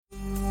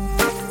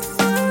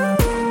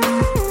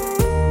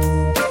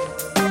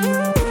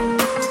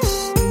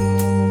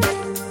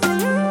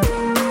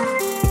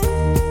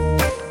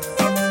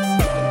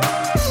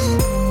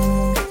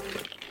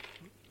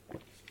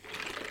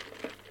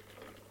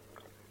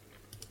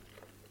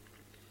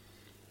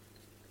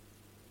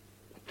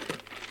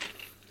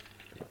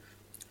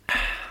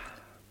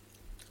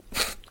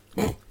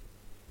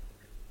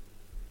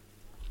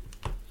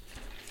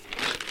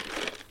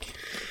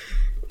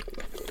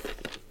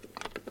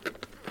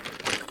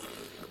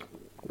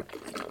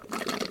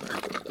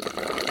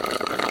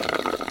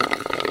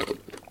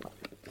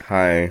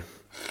Hi.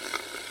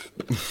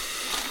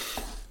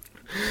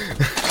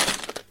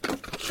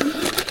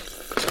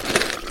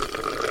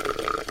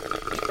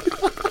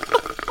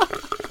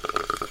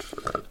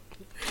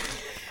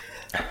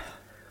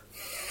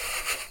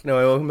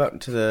 Anyway, welcome back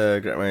to the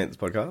Great Mates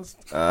podcast.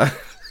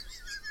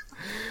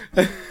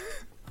 If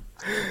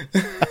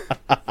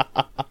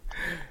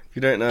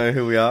you don't know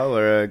who we are,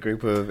 we're a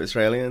group of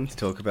Australians who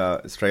talk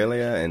about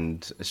Australia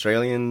and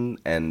Australian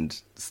and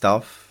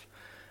stuff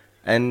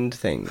and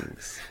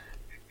things.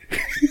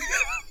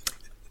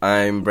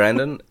 I'm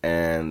Brandon,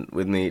 and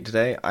with me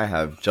today I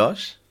have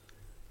Josh.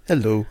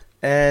 Hello.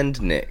 And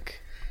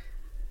Nick.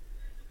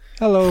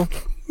 Hello.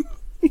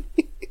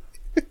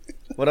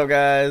 What up,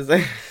 guys?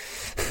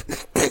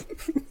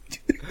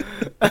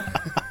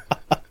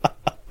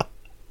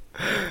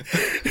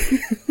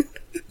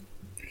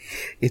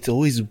 It's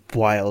always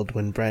wild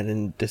when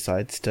Brandon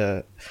decides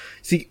to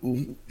see.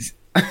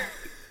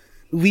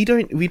 We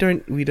don't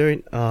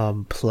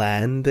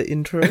plan the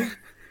intro,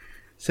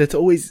 so it's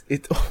always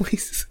it's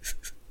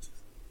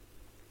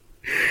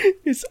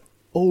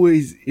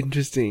always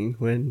interesting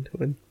when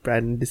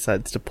Brandon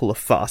decides to pull a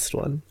fast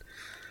one.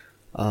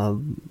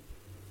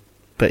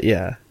 But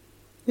yeah.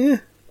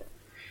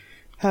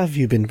 How have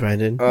you been,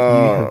 Brandon? You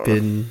have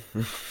been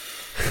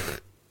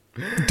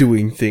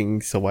doing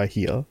things, so I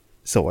hear.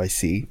 So I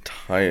see.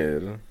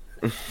 Tired.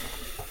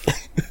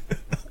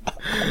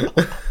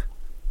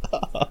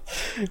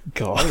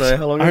 God. I don't know,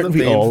 how long has Aren't it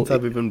we been all? since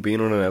I've even been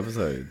on an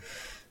episode?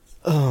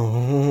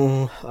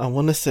 Oh, I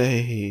want to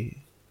say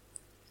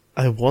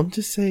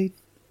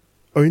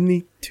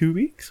only 2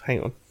 weeks?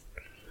 Hang on.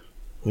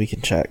 We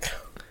can check.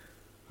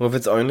 Well, if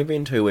it's only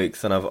been 2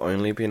 weeks, then I've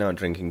only been out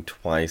drinking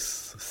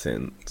twice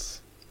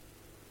since.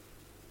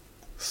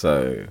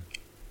 So,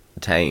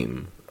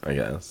 tame, I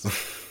guess.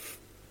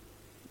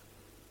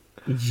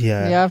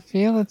 Yeah. Yeah, I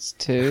feel it's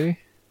 2.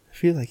 I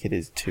feel like it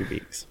is 2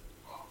 weeks.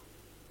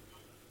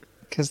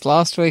 Because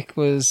last week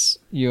was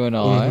you and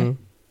I. Mhm.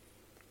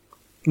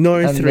 No,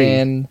 And 3.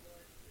 then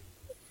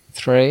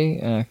 3?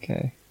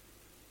 Okay.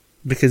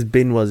 Because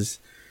Bin was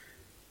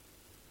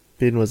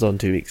on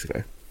 2 weeks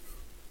ago.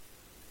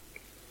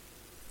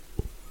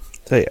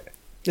 So yeah.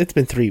 It's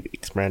been 3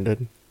 weeks,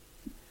 Brandon.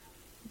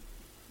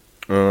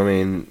 Well, I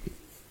mean,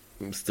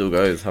 still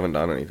goes, haven't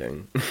done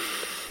anything.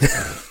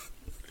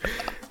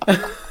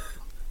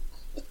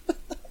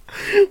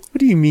 What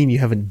do you mean you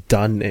haven't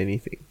done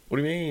anything? What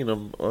do you mean?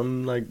 I'm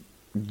on, like,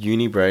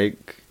 uni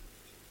break.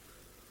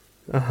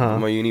 Uh-huh.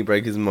 My uni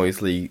break is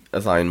mostly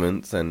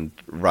assignments and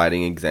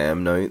writing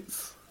exam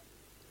notes.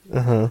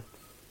 Uh-huh.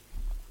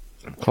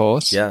 Of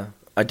course. Yeah.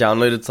 I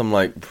downloaded some,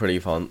 like, pretty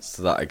fonts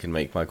so that I can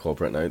make my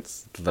corporate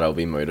notes, so that I'll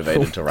be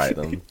motivated to write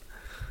them.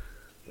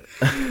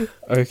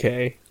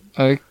 Okay.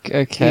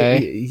 Okay.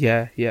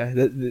 Yeah.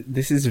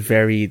 This is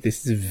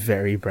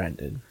very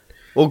Brandon.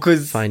 Well,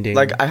 because, Finding-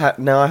 like, I have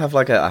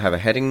a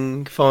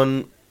heading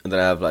font, and then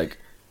I have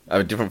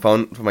a different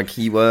font for my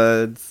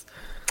keywords.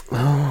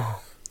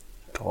 Oh,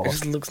 It God.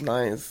 just looks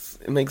nice.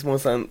 It makes more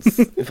sense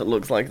if it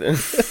looks like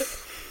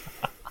this.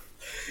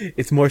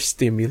 It's more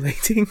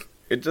stimulating.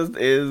 It just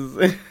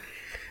is.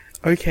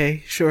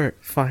 Okay, sure,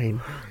 fine.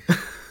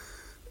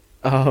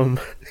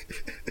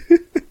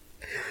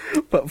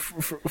 But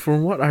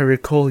from what I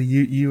recall,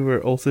 you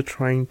were also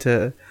trying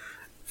to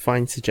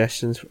find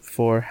suggestions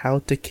for how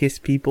to kiss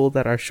people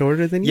that are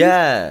shorter than you.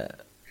 Yeah.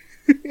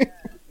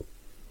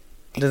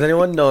 Does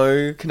anyone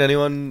know? Can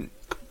anyone?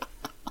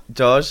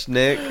 Josh,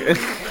 Nick?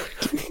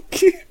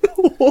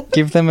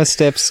 Give them a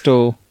step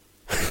stool.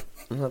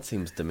 That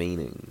seems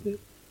demeaning.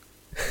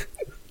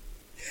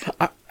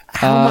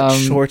 How much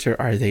shorter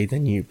are they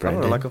than you, I don't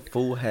Brandon? know, like a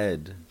full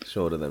head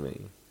shorter than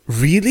me.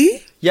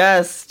 Really?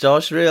 Yes,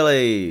 Josh,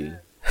 really.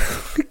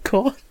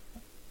 God.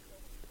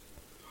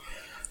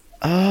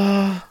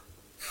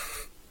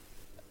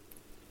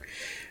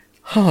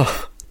 Huh.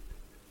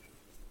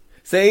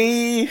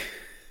 See?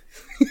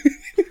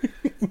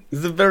 This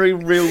is a very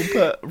real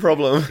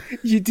problem.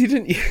 You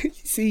didn't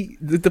see.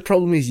 The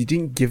problem is you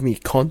didn't give me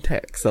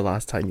context the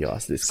last time you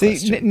asked this See,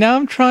 question. now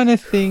I'm trying to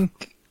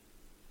think.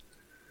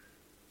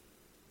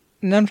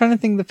 Now I'm trying to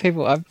think the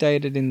people I've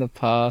dated in the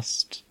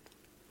past.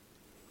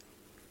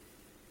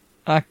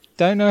 I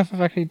don't know if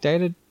I've actually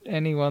dated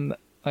anyone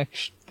that,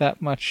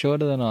 that much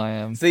shorter than I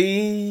am.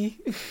 See?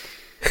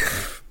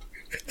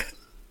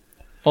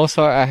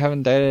 Also, I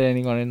haven't dated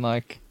anyone in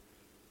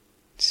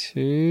 2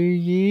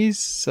 years,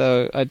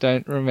 so I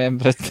don't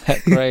remember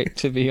that great,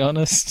 to be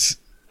honest.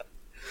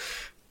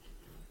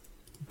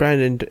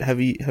 Brandon, have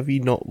you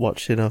not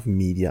watched enough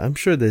media? I'm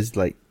sure there's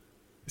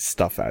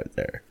stuff out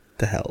there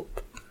to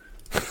help.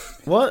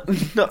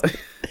 What? No.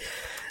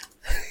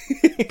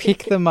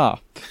 Pick them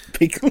up.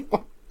 Pick them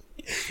up.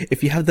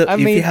 If you have the, I if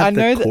mean, you have I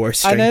know the core that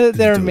strength, I know that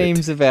there are do it.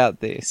 memes about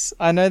this.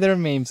 Find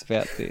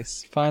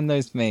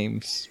those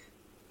memes.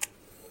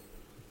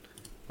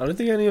 I don't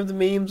think any of the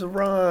memes are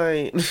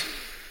right.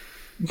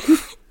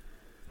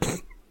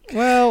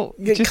 Well,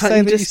 Yeah, just can't say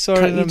you that you just- saw it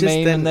can't in you a just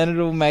meme, then and then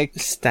it'll make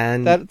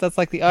Stand. that's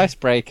like the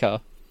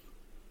icebreaker.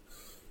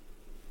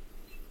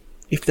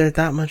 if they're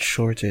that much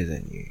shorter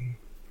than you,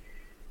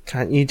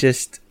 can't you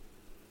just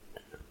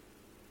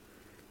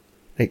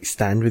like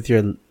stand with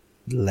your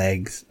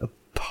legs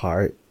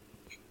apart,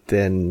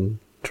 then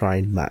try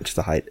and match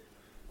the height,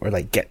 or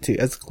like get to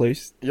as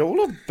close? You're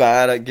all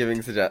bad at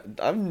giving suggestions.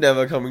 I'm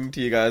never coming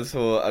to you guys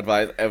for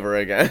advice ever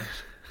again.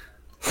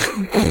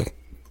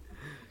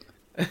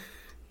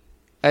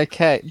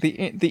 Okay,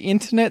 the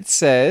internet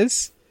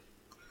says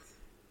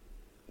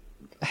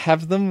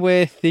have them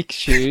wear thick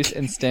shoes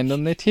and stand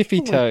on their tippy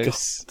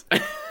toes.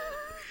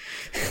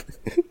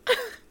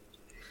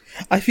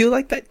 I feel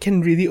like that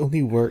can really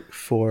only work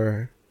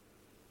for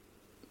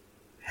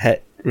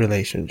het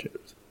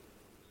relationships.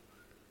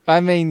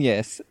 I mean,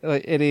 yes,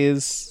 like, it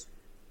is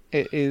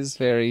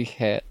very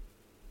het.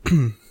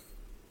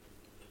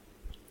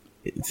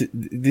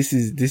 This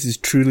is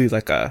truly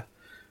like a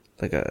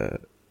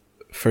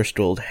first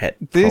world het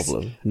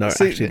problem. No,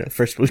 actually, no,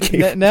 first world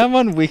cave. Now I'm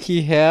on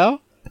WikiHow,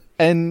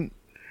 and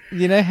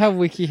you know how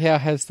WikiHow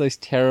has those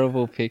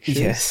terrible pictures?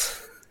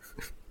 Yes.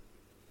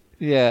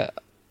 Yeah,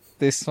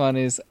 this one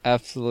is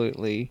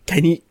absolutely.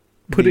 Can you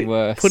put the it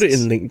worst. put it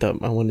in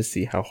LinkedIn? I want to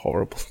see how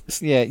horrible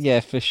this is. Yeah,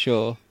 for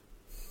sure.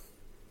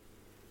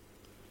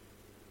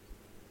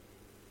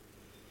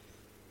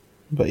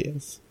 But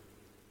yes.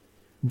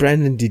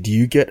 Brandon, did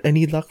you get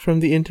any luck from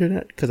the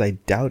internet? Because I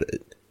doubt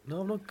it.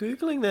 No, I'm not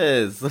Googling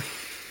this.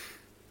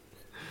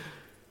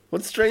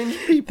 What strange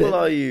people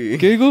are you?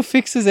 Google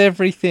fixes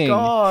everything.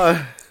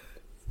 God.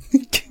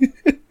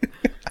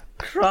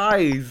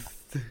 Christ.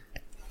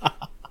 I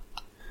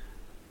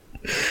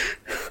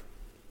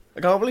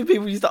can't believe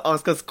people used to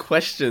ask us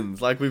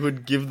questions like we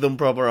would give them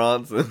proper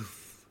answers.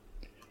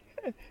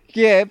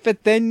 Yeah,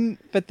 but then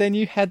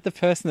you had the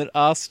person that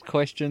asked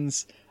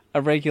questions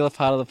a regular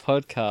part of the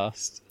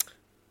podcast,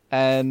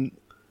 and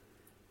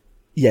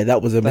yeah,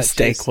 that was a That's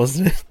mistake, just-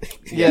 wasn't it?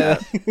 yeah.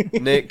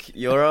 Nick,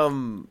 you're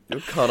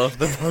cut off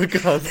the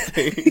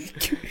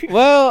podcasting.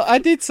 Well, I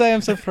did say I'm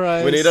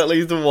surprised. We need at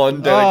least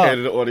one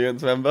dedicated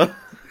audience member.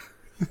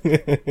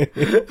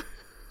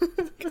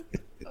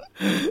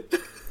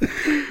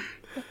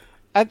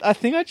 I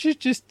think I should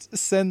just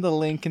send the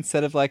link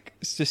instead of like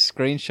just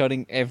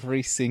screenshotting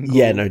every single.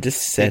 Yeah, no,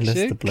 just send us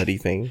picture. the bloody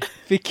thing.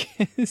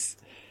 Because,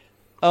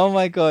 oh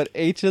my god,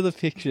 each of the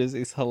pictures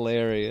is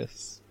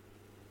hilarious.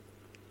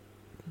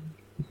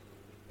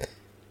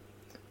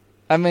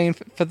 I mean,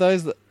 for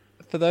those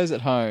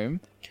at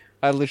home,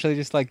 I literally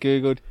just like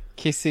Googled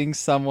kissing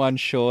someone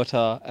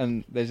shorter,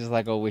 and there's just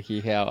like a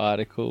WikiHow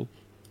article.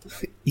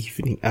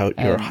 Evening out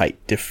your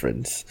height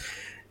difference.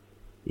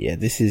 Yeah,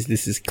 this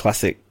is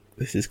classic.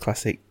 This is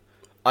classic.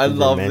 I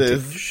love romantic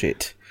this.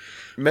 shit.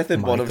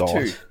 Method My 1 of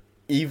God. 2.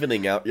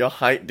 Evening out your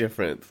height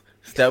difference.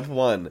 Step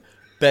 1.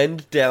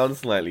 Bend down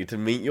slightly to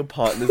meet your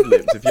partner's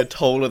lips if you're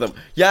taller than...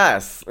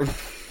 Yes!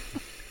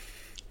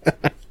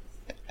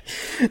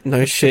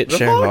 No shit, The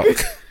Sherlock.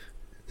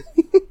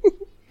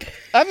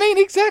 I mean,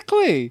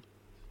 exactly.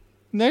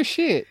 No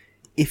shit.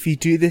 If you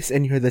do this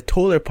and you're the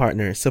taller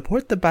partner,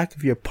 support the back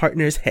of your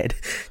partner's head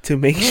to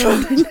make sure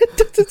that it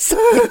doesn't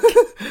suck.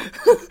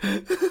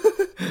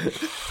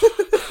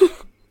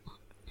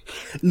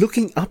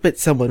 Looking up at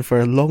someone for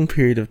a long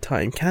period of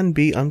time can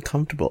be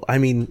uncomfortable. I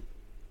mean,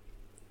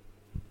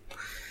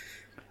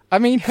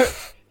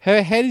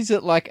 Her head is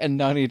at like a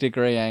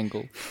 90-degree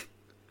angle.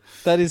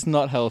 That is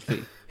not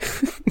healthy.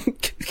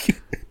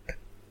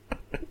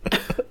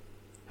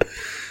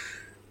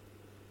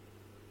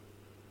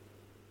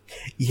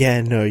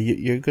 yeah, no,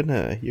 you're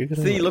gonna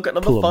See, like, look at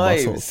pull number a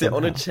muscle 5. Sit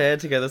on a somehow. chair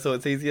together so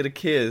it's easier to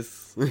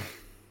kiss.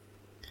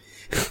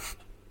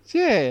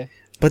 Yeah.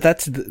 But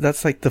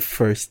that's like the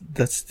first.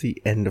 That's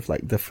the end of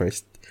like the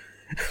first.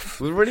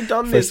 We've already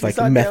done First, this. We like,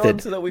 sat down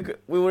method. so that we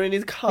were in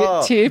his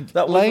car. Tip,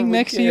 That wasn't laying with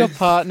next to your kiss.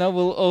 partner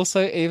will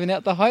also even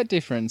out the height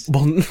difference.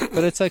 Well,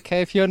 But it's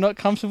okay if you're not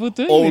comfortable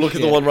doing Oh, this look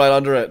at shit. the one right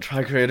under it.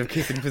 Try creative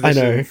kissing I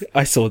positions. know.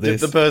 I saw Dip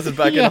this. the person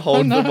back Yeah, and hold I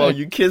them know. while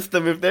you kiss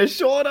them if they're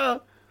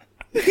shorter.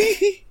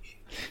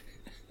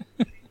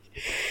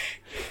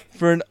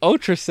 For an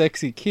ultra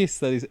sexy kiss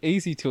that is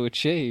easy to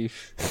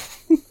achieve.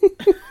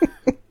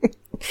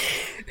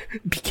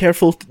 Be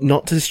careful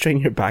not to strain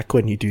your back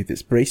when you do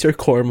this. Brace your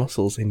core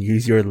muscles and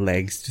use your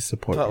legs to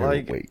support But your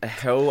like, weight.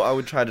 hell, I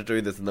would try to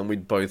do this and then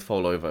we'd both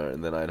fall over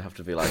and then I'd have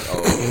to be like,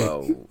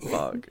 oh, well,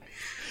 fuck.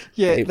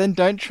 Yeah, Hey. then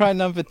don't try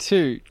number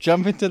 2.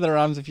 Jump into their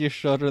arms if you're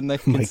shorter and they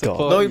can My God.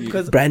 support No, you.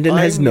 because Brandon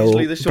has I'm no-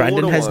 usually the shorter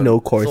Brandon has one, no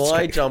core so I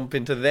strength. jump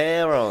into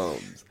their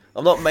arms.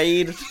 I'm not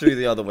made to do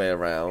the other way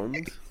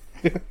around.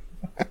 I'm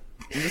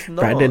just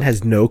not. Brandon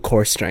has no core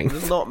I'm strength.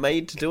 just not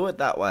made to do it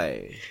that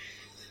way.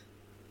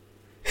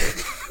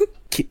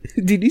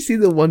 Did you see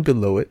the one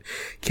below it?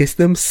 Kiss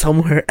them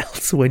somewhere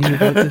else when you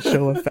want to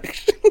show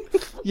affection.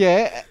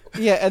 Yeah,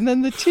 and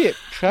then the tip.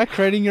 Try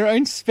creating your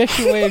own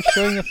special way of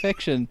showing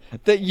affection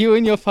that you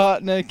and your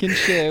partner can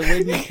share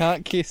when you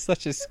can't kiss,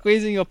 such as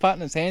squeezing your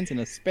partner's hands in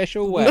a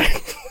special way.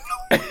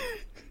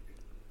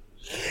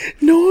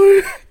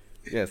 No.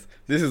 Yes,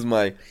 this is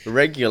my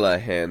regular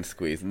hand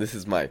squeeze and this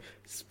is my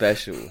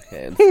special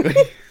hand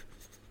squeeze.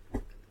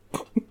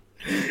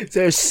 Is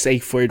there a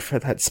safe word for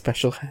that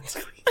special hand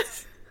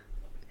squeeze?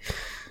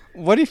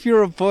 What if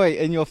you're a boy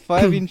and you're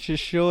 5 inches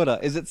shorter?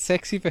 Is it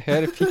sexy for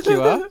her to pick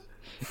you up?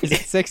 Is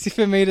it sexy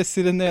for me to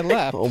sit in their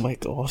lap? Oh my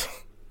god.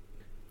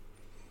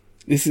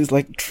 This is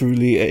like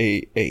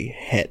truly a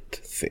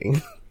het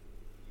thing.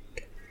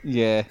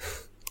 Yeah.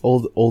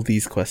 All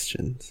these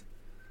questions.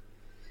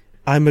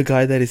 I'm a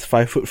guy that is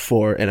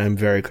 5'4" and I'm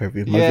very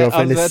curvy. My Yeah, I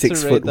girlfriend was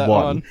is about to read that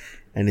 6'1" one.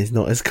 and is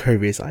not as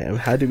curvy as I am.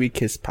 How do we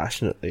kiss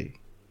passionately?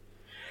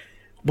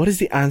 What is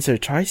the answer?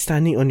 Try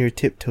standing on your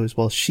tiptoes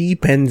while she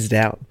bends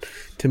down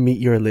to meet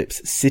your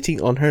lips,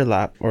 sitting on her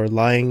lap or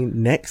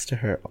lying next to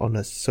her on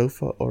a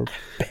sofa or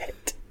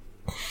bed.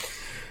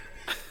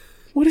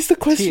 What is the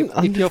question?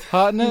 Tip, if your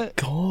partner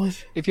God.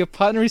 if your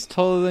partner is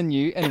taller than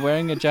you and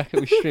wearing a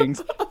jacket with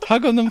strings,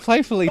 tug on them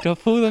playfully to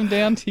pull them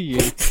down to you.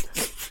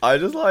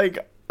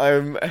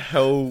 I'm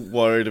hell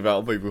worried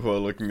about people who are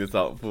looking this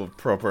up for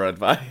proper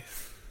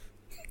advice.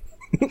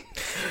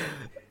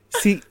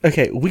 See,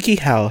 okay,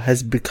 WikiHow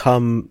has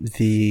become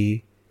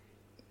the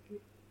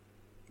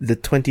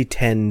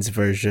 2010s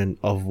version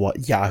of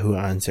what Yahoo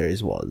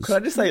Answers was. Could I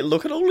just say,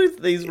 look at all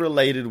of these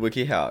related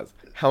WikiHows.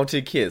 How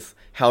to kiss,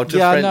 how to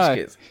Yeah, I French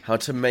know. kiss, how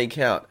to make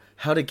out,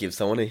 how to give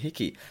someone a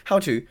hickey, how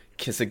to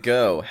kiss a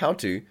girl, how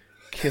to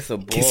kiss a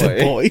boy. Kiss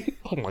a boy?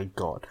 Oh my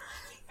god.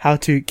 How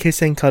to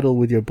kiss and cuddle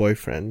with your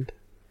boyfriend.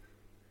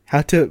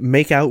 How to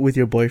make out with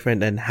your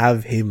boyfriend and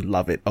have him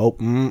love it. Oh,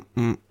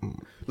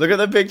 Look at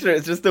the picture,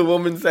 it's just a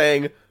woman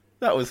saying,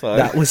 that was fun.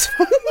 that was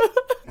fun.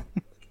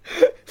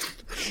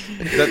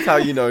 That's how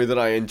you know that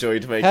I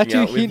enjoyed How making to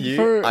out with hint you.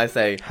 for- I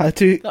say, How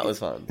to... that was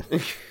fun.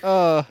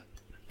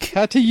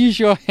 How to use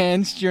your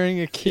hands during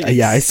a kiss.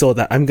 Yeah, I saw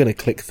that. I'm gonna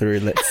click through.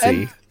 Let's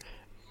see.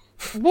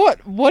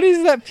 What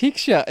is that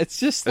picture? It's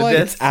just like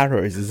This- It's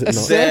arrows, is it A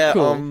not? set- They're,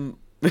 Circle.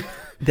 They're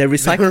they're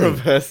recycling.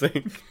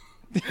 reversing.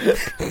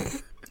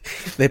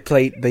 They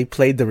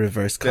played the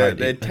reverse card.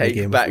 They're in the take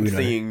game of back Uno.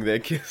 seeing their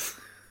kiss.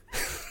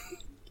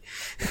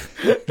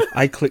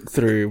 I clicked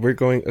through. We're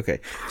going. Okay,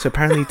 so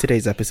apparently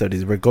today's episode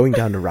is we're going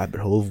down the rabbit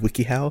hole of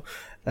WikiHow.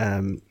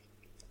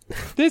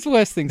 there's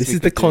worse things. This we is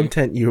the could do.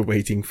 content you're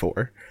waiting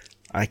for.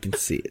 I can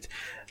see it.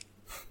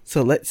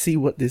 So let's see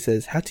what this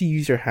is. How to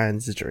use your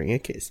hands during a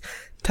kiss.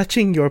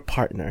 Touching your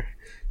partner.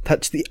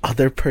 Touch the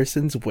other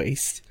person's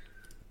waist.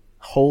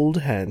 Hold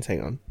hands.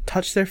 Hang on.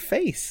 Touch their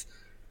face.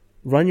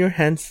 Run your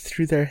hands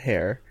through their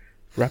hair.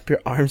 Wrap your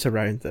arms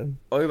around them.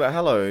 Oh, but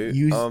hello.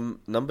 Use-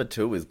 Number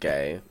 2 is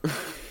gay.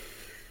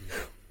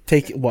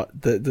 Take what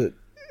the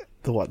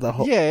what the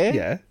whole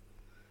Yeah.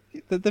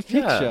 The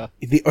picture.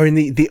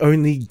 the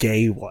only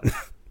gay one.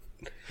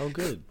 Oh,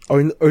 good.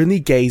 Only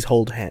gays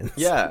hold hands.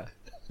 Yeah.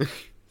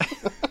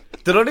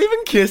 They're not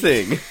even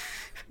kissing.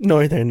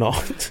 No, they're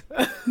not.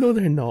 No,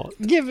 they're not.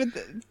 Yeah, but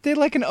they're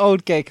like an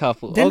old gay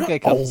couple. They're Old not gay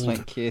couples old.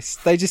 don't kiss.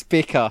 They just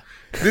bicker.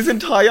 This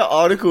entire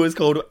article is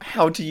called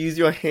How to Use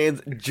Your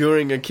Hands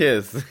During a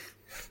Kiss.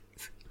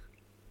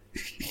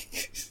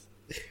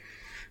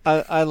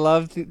 I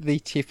love the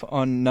tip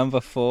on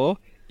number 4.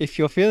 If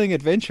you're feeling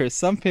adventurous,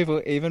 some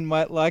people even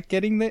might like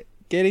getting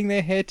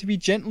their hair to be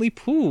gently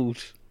pulled.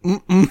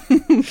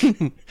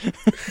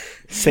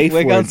 Safe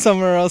We're word. going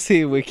somewhere else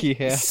here,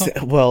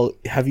 WikiHow. Well,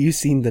 have you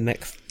seen the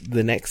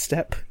next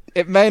step?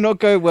 It may not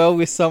go well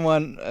with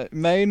someone. It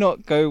may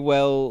not go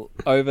well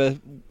over.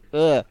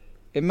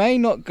 It may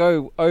not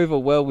go over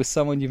well with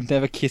someone you've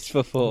never kissed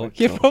before. my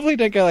You God. probably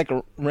don't go like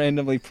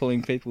randomly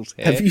pulling people's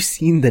hair. Have you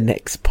seen the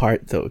next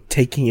part though?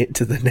 Taking it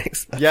to the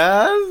next.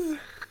 Yes? Oh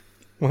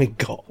my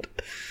god.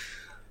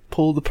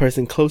 Pull the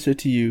person closer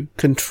to you.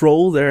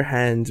 Control their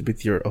hands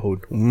with your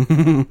own.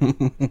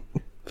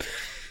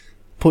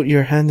 Put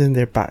your hand in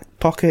their back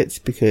pockets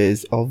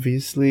because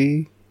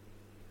obviously.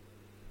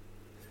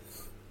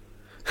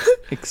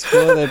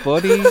 Explore their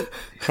body,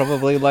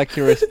 probably like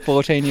you're a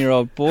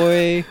 14-year-old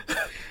boy.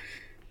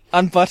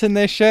 Unbutton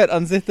their shirt,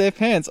 unzip their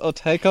pants, or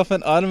take off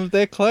an item of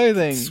their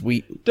clothing.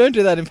 Sweet, Don't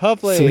do that in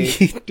public.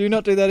 Sweet. Do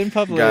not do that in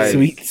public. Guys.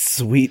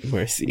 sweet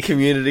mercy.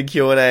 Community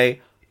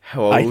Q&A.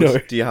 How I know.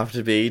 old do you have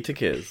to be to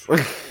kiss?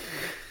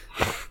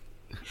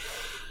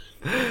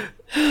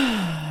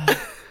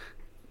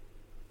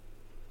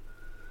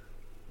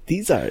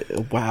 These are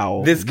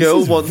wow. This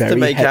girl is wants to very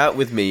make he- out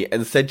with me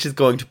and said she's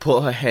going to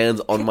put her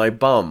hands on my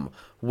bum.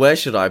 Where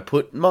should I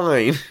put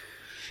mine?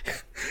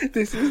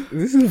 This is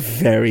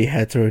very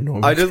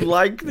heteronormative. I just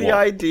like the What?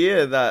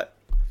 idea that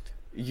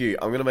I'm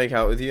going to make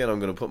out with you and I'm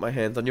going to put my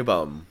hands on your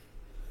bum.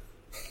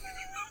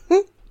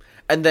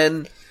 And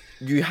then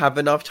you have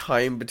enough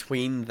time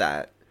between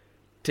that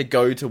to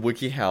go to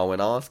WikiHow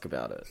and ask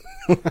about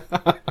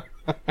it.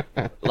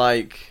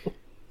 Like,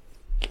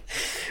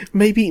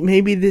 Maybe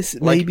this.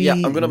 like maybe yeah,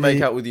 I'm going to make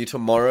the- out with you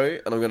tomorrow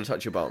and I'm going to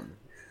touch your bum.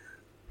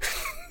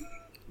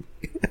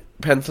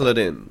 Pencil it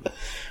in.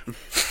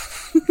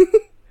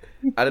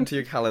 Add it to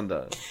your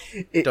calendar.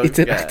 Don't It's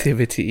an forget.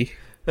 activity.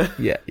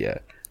 Yeah.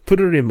 Put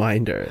a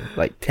reminder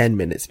like 10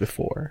 minutes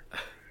before.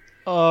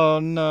 Oh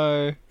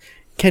no.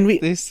 Can we?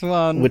 This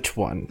one. Which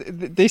one?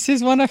 This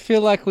is one I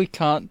feel like we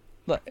can't.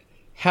 Like,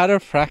 how to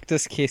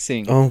practice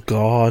kissing. Oh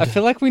God. I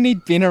feel like we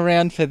need Bin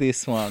around for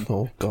this one.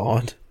 Oh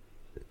God.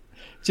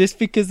 Just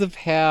because of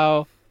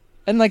how...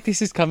 And, like,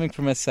 this is coming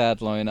from a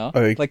sad loner.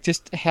 Oh. Like,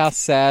 just how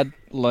sad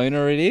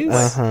loner it is.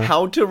 Uh-huh.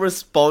 How to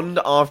respond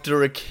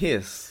after a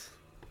kiss.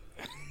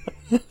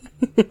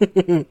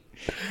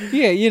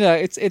 Yeah, you know,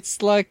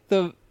 it's like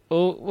the...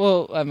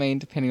 Well, I mean,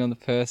 depending on the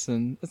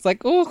person. It's,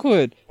 like,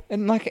 awkward.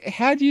 And, like,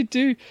 how do you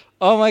do...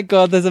 Oh, my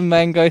God, there's a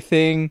mango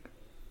thing.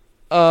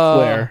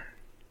 Where?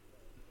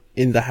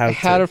 In the house.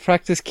 How to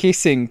practice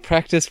kissing.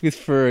 Practice with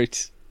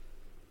fruit.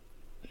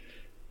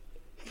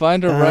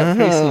 Find a right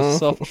piece of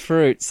soft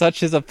fruit,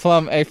 such as a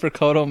plum,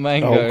 apricot, or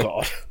mango. Oh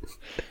God.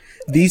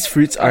 These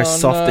fruits are Oh,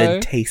 soft no.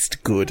 and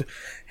taste good.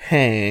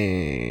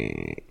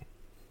 Hey.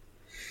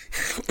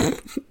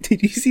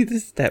 Did you see the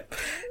step?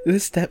 The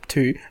step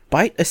 2.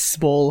 Bite a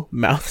small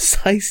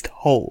mouth-sized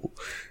hole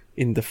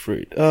in the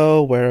fruit.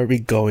 Oh, where are we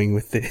going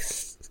with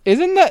this?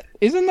 Isn't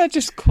that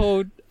just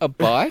called a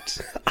bite?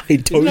 I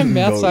don't Isn't a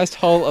know. mouth-sized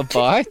hole a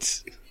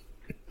bite?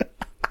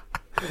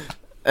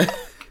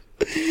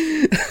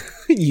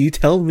 You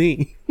tell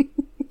me.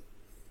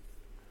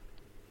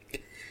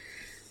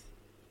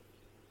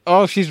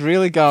 Oh, she's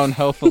really going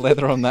hell for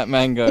leather on that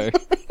mango.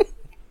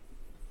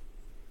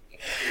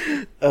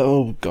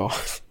 Oh God.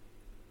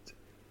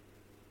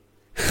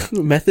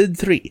 Method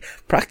 3.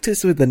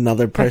 Practice with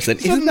another person.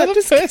 Isn't that Another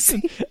just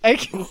person?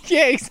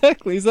 Yeah,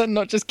 exactly. Is that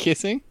not just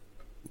kissing?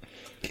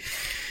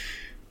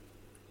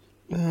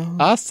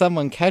 Ask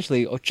someone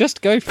casually or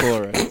just go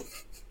for it.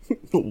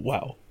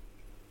 Wow.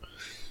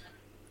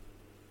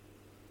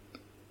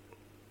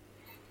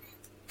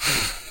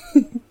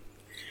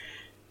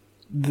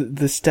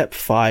 The step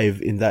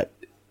 5 in that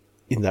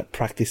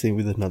practicing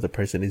with another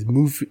person is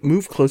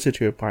move closer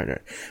to your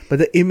partner. But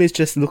the image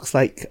just looks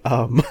like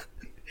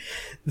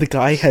the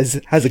guy has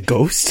a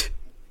ghost,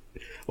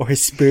 or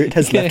his spirit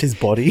has left his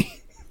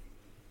body.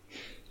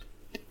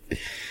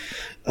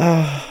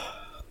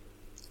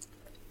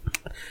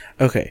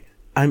 Okay,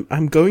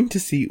 I'm going to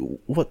see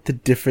what the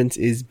difference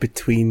is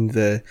between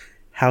the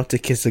how to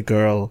kiss a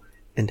girl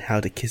and how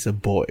to kiss a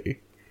boy.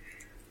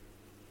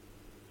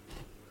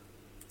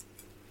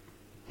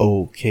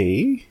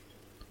 Okay.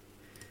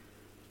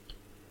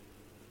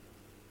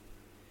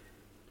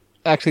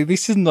 Actually,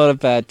 this is not a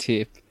bad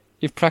tip.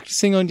 If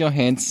practicing on your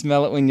hands,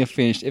 smell it when you're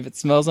finished. If it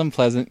smells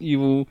unpleasant, you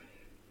will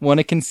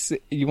want to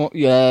you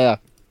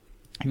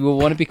will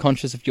want to be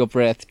conscious of your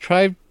breath.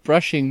 Try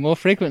brushing more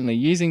frequently,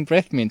 using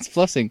breath mints,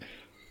 flossing,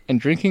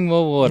 and drinking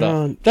more water.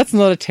 No. That's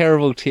not a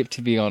terrible tip,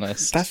 to be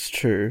honest. That's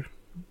true.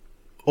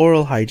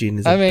 Oral hygiene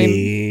is a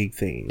big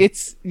thing.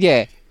 It's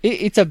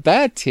a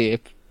bad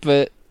tip,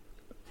 but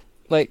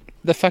like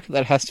the fact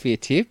that has to be a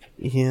tip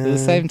Yeah. at the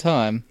same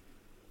time.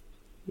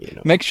 You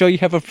know. Make sure you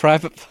have a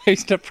private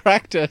place to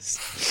practice.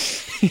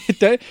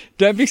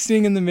 don't be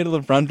sitting in the middle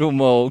of Rundle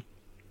Mall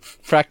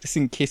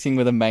practicing kissing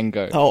with a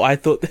mango. Oh, I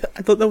thought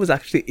that was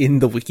actually in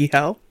the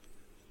WikiHow.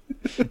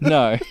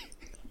 No.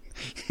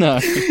 No.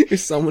 If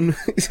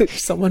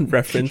someone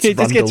referenced It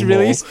just gets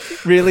Rundle Mall.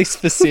 really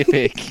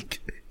specific.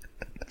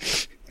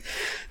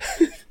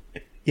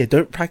 Yeah,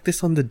 don't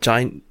practice on the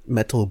giant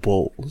metal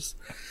balls.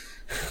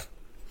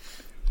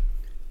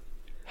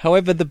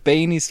 However, the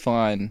bean is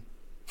fine.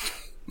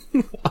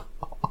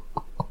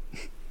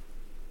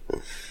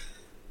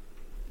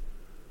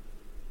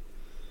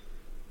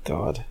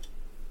 God.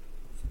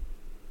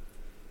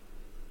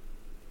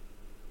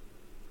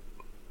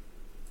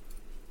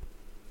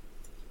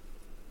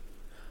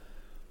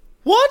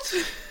 What?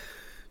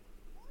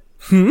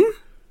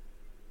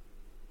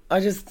 I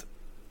just...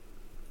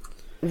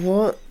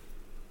 What?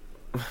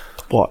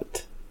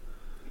 What?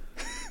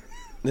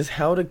 This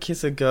how to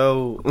kiss a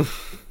girl...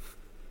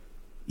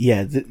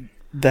 Yeah,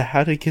 the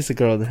how to kiss a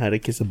girl and how to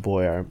kiss a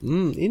boy are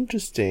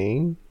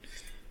interesting.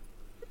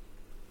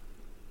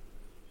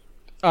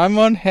 I'm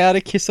on how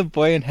to kiss a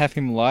boy and have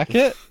him like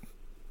it.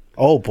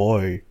 Oh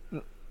boy.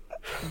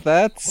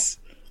 That's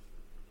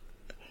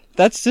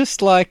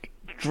just like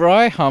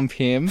dry hump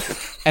him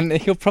and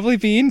he'll probably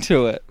be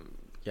into it.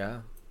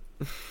 Yeah.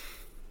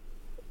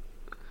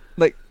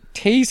 Like,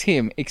 tease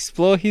him,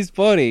 explore his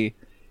body,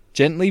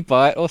 gently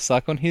bite or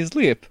suck on his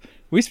lip,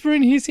 whisper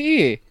in his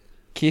ear,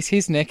 kiss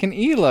his neck and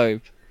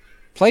earlobe,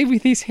 play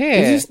with his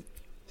hair, Is this-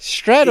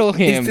 straddle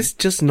him, Is this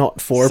just not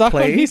foreplay? suck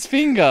on his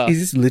finger. Is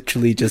this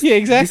literally just... Yeah,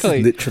 exactly. This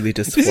is literally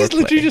just This foreplay. is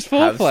literally just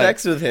Have foreplay.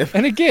 sex with him.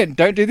 And again,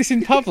 don't do this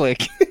in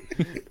public.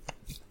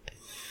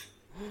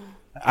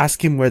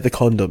 Ask him where the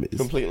condom is.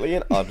 Completely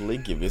and utterly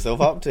give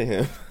yourself up to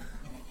him.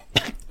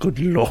 Good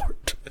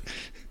lord.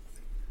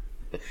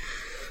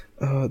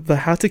 The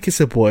how to kiss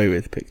a boy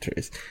with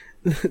pictures.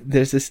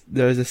 There's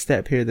a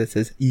step here that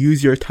says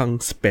use your tongue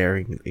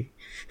sparingly.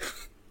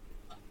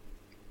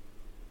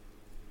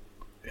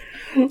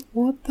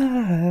 What the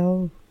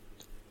hell?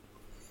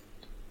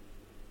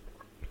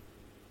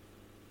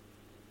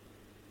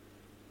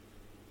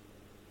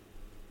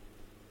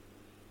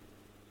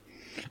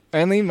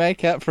 Only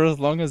make out for as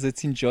long as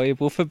it's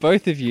enjoyable for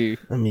both of you.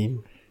 I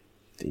mean,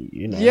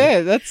 you know.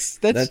 Yeah, that's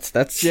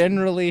That's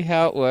generally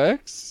how it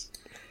works.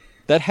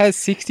 that has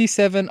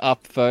 67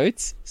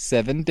 upvotes,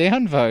 7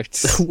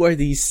 downvotes. Who are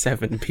these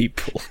 7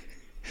 people?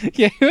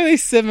 Yeah, who are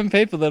these 7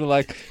 people that are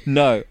like,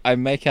 no, I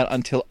make out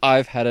until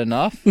I've had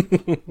enough?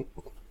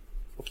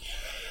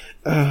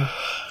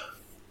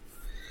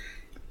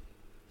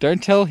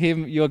 Don't tell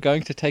him you're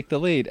going to take the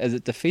lead, as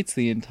it defeats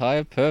the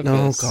entire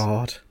purpose. Oh,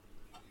 God.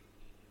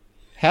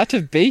 How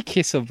to be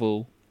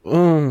kissable.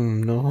 Oh,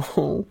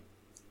 no.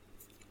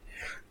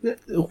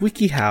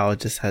 WikiHow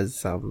just has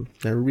some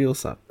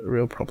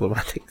real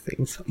problematic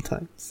things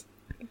sometimes.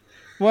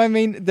 Well, I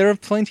mean, there are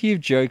plenty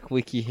of joke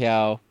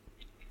WikiHow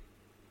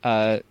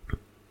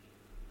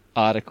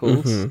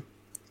articles. Mm-hmm.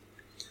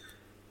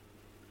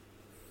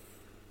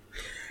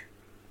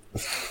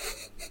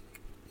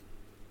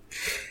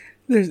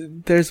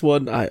 There's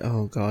one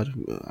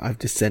I've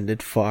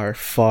descended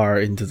far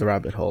into the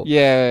rabbit hole.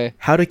 Yeah.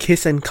 How to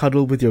kiss and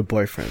cuddle with your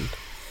boyfriend.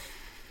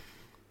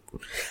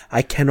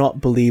 I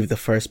cannot believe the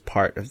first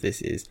part of this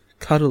is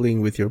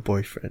cuddling with your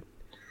boyfriend.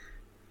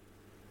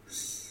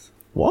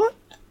 What?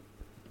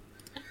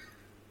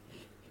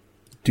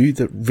 Do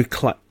the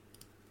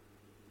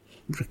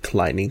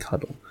reclining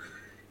cuddle.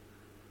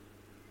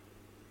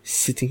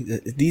 Sitting.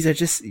 These are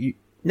just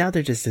now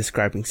they're just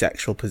describing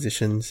sexual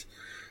positions.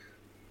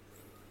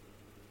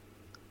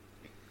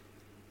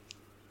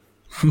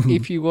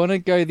 If you want to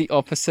go the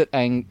opposite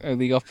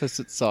the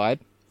opposite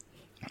side,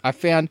 I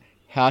found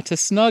how to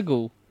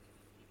snuggle.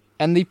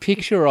 And the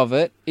picture of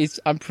it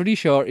is, I'm pretty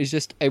sure, is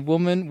just a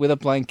woman with a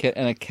blanket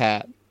and a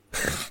cat.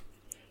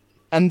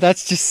 And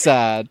that's just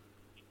sad.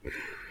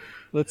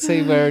 Let's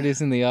see where it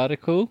is in the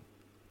article.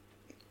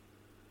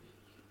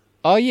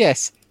 Oh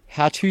yes,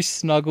 how to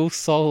snuggle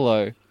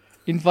solo.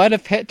 Invite a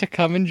pet to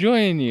come and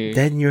join you.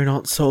 Then you're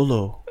not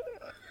solo.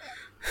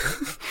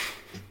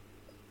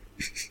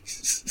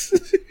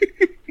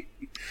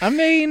 I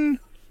mean,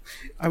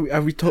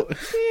 are we talking?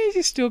 yeah,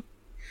 you still.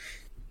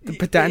 The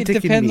pedantic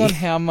It depends in me. on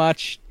how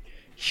much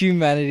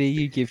humanity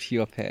you give to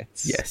your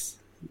pets. Yes.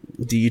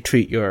 Do you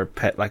treat your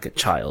pet like a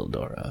child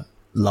or a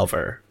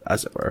lover,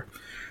 as it were?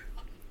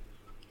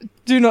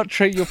 Do not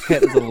treat your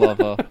pet as a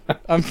lover.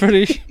 I'm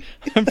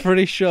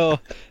pretty sure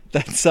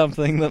that's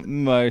something that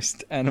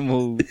most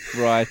animal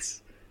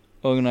rights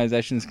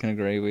organizations can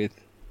agree with.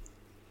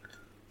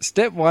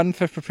 Step 1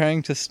 for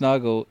preparing to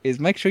snuggle is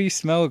make sure you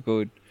smell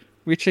good,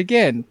 which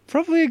again,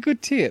 probably a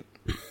good tip.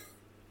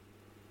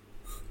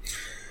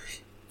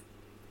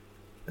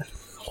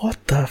 What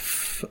the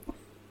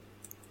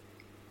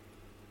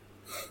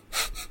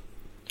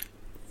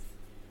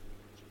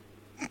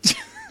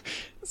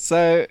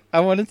So, I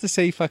wanted to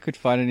see if I could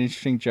find an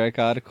interesting joke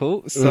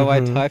article, so I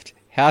typed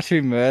how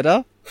to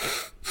murder.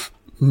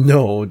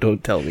 No,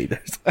 don't tell me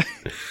there's...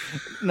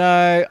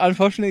 No,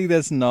 unfortunately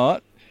there's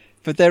not,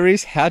 but there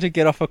is how to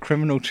get off a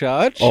criminal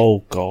charge. Oh,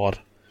 God.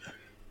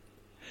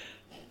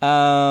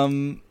 How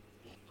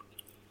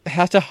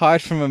to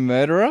hide from a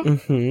murderer.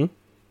 Mm-hmm.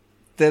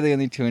 They're the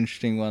only 2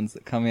 interesting ones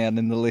that come out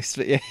in the list.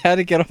 But yeah, how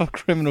to get off a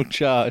criminal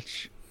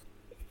charge.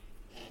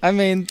 I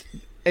mean,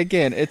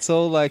 again, it's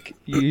all like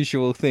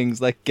usual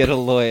things, like get a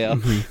lawyer.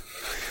 Mm-hmm.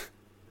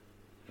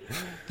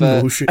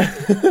 But No shit.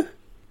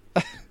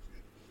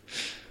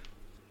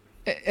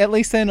 at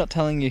least they're not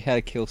telling you how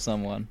to kill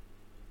someone.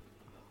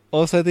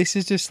 Also, this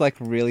is just like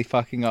really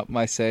fucking up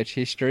my search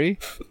history.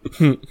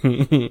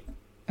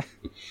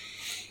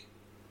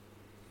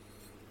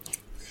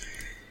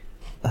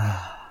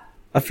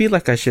 I feel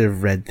like I should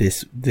have read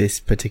this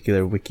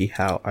particular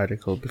WikiHow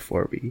article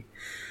before we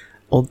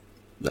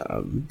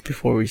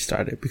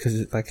started, because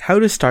it's like how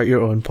to start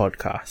your own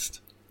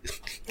podcast.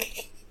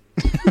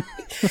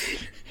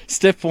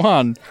 Step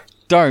 1,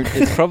 don't.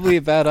 It's probably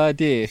a bad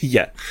idea.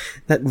 Yeah,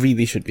 that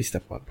really should be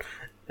step 1.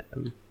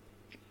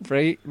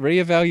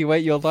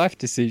 Reevaluate your life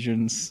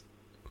decisions.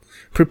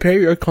 Prepare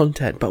your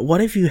content, but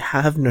what if you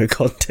have no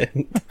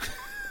content?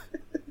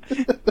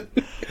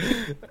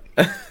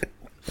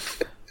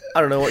 I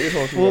don't know what you're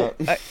talking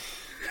about.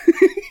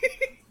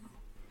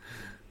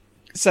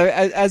 So,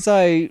 as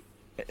I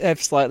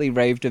have slightly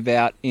raved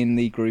about in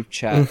the group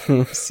chat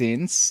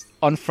since,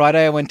 on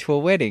Friday I went to a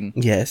wedding.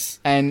 Yes.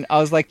 And I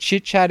was like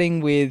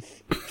chit-chatting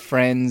with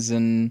friends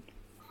and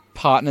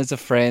partners of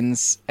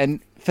friends.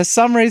 And for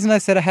some reason I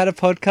said I had a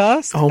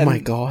podcast. Oh my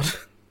God.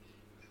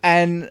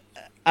 And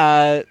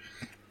a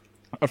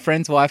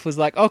friend's wife was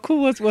like, oh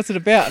cool, what's it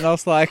about? And I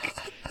was like,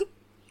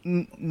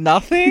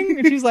 nothing?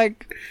 And she's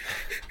like...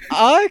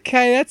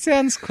 Okay, that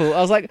sounds cool.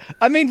 I was like,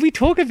 I mean, we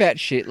talk about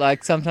shit.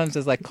 Like, sometimes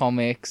there's, like,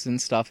 comics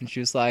and stuff. And she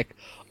was like,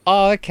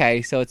 oh,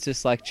 okay, so it's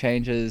just, like,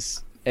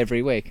 changes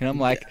every week. And I'm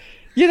like,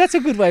 yeah, that's a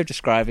good way of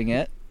describing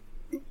it.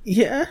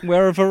 Yeah.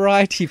 We're a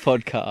variety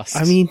podcast.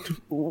 I mean,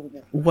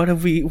 what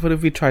have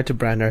we tried to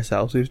brand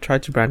ourselves? We've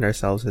tried to brand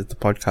ourselves as the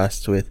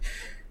podcast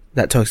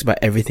that talks about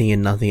everything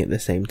and nothing at the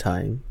same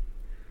time.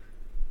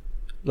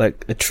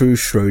 Like a true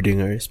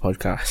Schrodinger's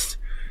podcast.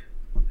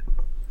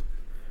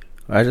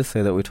 I just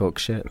say that we talk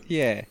shit.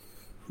 Yeah.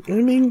 I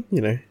mean,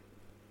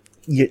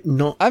 you're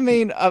not... I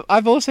mean,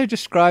 I've also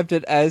described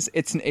it as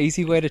it's an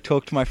easy way to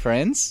talk to my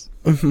friends.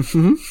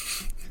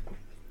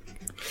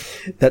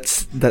 that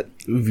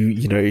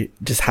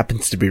just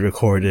happens to be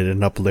recorded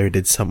and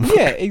uploaded somewhere.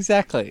 Yeah,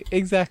 exactly.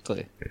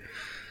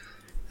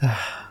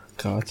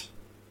 God.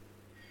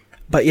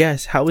 But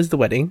yes, how was the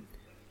wedding?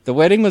 The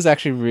wedding was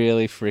actually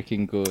really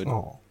freaking good.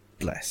 Oh,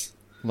 bless.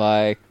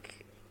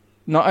 Like,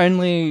 not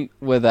only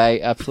were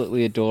they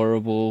absolutely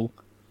adorable,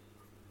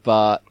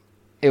 but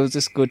it was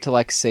just good to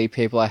like see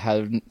people I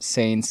hadn't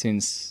seen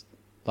since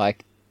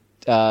like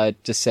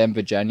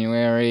December,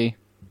 January,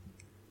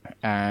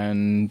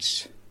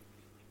 and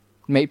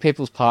meet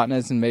people's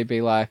partners and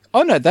maybe like,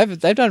 oh no,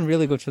 they've done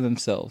really good for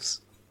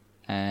themselves.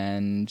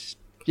 And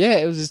yeah,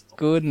 it was just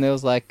good. And there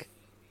was like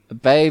a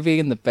baby,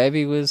 and the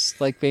baby was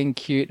like being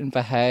cute and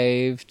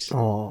behaved.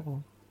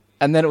 Oh.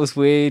 And then it was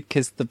weird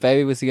because the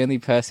baby was the only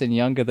person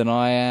younger than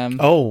I am.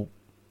 Oh.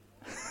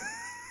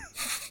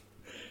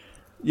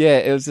 Yeah,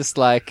 it was just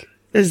like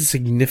There's a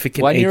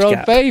significant 1-year-old age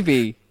gap.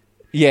 baby.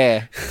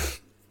 Yeah.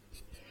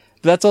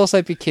 But that's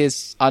also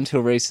because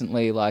until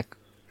recently, like,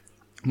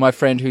 my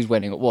friend whose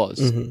wedding it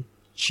was,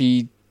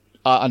 she,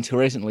 until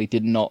recently,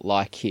 did not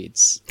like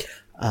kids.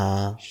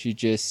 She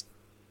just,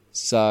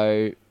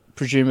 so,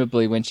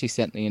 presumably when she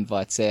sent the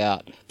invites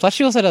out, plus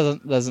she also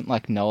doesn't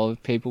like know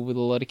of people with a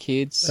lot of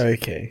kids.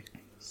 Okay.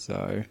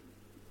 So.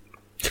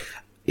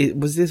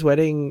 Was this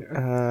wedding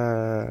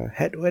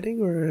het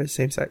wedding or a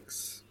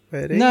same-sex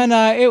wedding?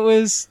 No, it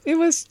was,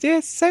 yeah,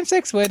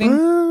 same-sex wedding.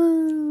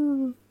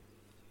 Ah,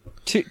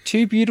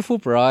 Two beautiful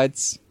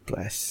brides.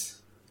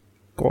 bless.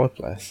 God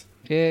bless.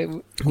 Yeah,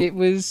 it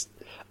was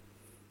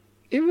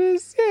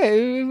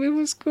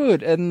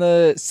good. And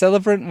the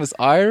celebrant was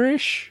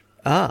Irish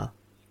Ah.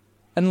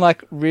 and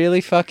like really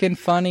fucking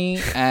funny.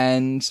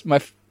 And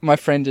my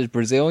friend is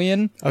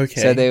Brazilian.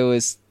 Okay.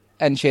 So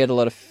and she had a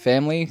lot of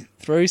family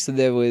through. So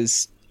there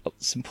was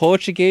some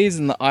Portuguese,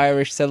 and the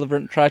Irish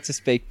celebrant tried to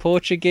speak Oh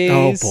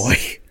Portuguese. boy.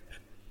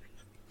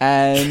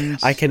 And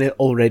I can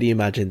already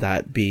imagine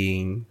that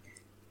being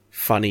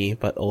funny,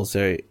 but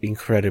also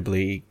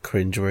incredibly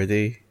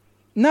cringeworthy.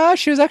 no,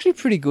 she was actually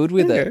pretty good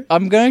with Okay. it.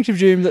 I'm going to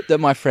presume that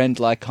my friend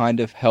like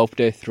kind of helped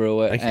her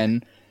through it Okay.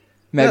 and That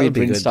maybe would be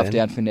bring good stuff then.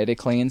 down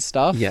phonetically and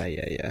stuff.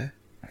 Yeah.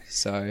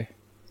 So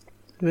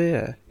But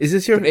yeah. Is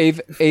this your... but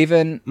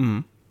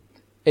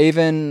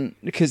even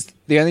because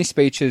the only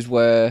speeches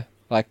were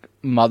like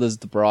mothers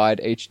the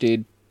bride each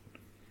did,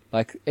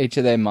 like each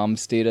of their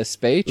mums did a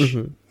speech.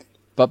 Mm-hmm.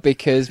 But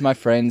because my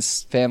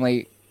friend's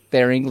family,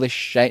 their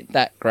English ain't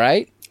that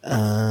great,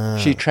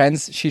 she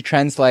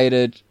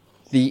translated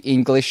the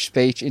English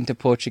speech into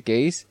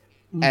Portuguese,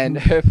 and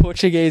her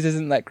Portuguese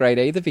isn't that great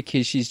either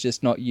because she's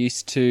just not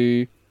used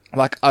to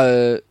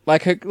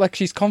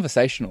she's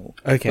conversational.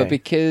 Okay. But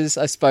because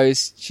I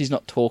suppose she's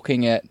not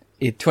talking it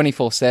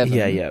 24/7.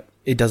 Yeah.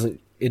 It doesn't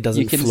You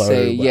can flow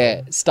see, well.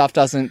 yeah, stuff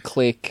doesn't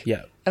click.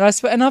 Yeah. And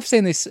I've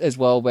seen this as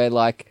well, where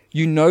like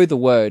you know the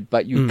word,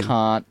 but you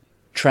can't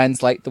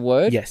translate the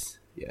word. Yes.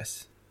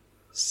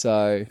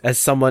 So As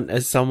someone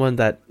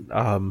that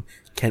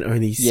can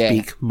only Yeah.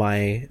 speak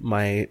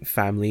my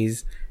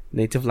family's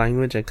native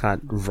language and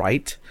can't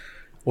write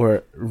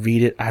or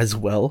read it as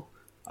well,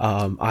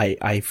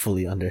 I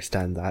fully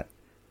understand that.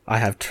 I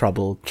have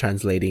trouble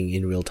translating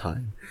in real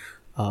time.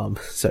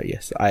 So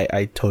yes,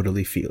 I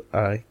totally feel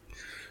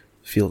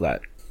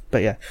that.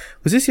 But yeah,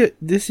 was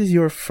this is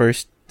your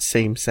first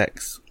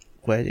same-sex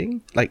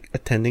wedding? Like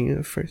attending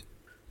a first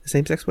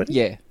same-sex wedding?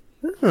 yeah.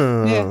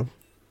 Oh. Yeah.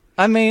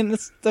 I mean,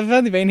 they've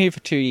only been here for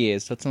 2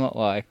 years, so it's not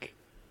like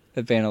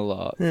they've been a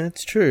lot. Yeah,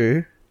 it's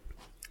true.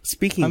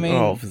 Speaking I mean-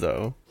 of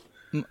though,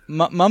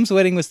 Mum's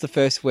wedding was the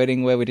first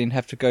wedding where we didn't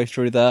have to go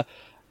through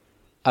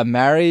a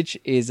marriage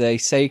is a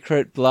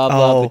secret blah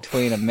blah Oh.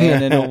 between a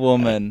man and a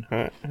woman.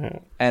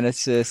 And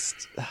it's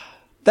just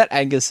that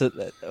Angus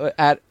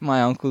at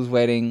my uncle's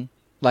wedding,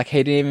 like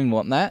he didn't even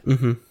want that,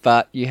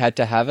 but you had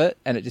to have it,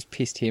 and it just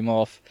pissed him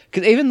off.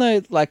 Because even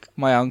though like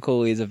my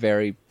uncle is a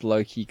very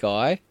blokey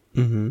guy,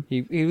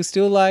 he was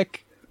still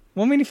like,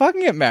 well, I mean, if I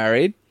can get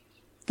married,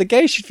 the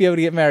gays should be able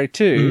to get married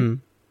too.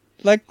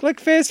 Like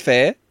fair's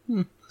fair.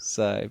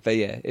 So, but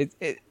yeah,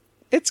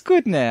 it's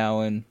good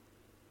now and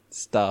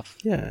stuff.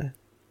 yeah.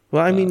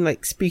 Well, I mean,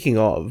 like speaking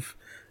of,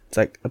 it's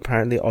like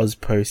apparently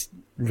Ozpost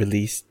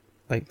released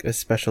like a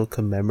special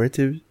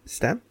commemorative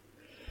stamp.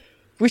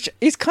 Which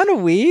is kind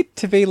of weird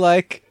to be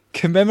like,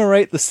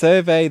 commemorate the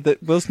survey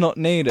that was not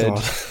needed.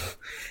 God.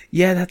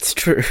 Yeah, that's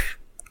true.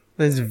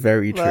 That's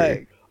very true.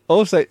 Like,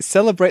 also,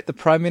 celebrate the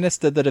Prime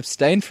Minister that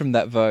abstained from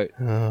that vote.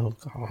 Oh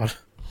God.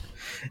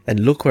 And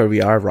look where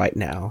we are right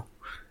now.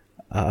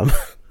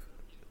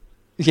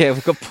 Yeah,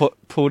 we got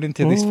pulled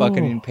into this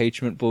fucking Oh.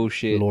 impeachment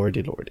bullshit.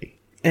 Lordy.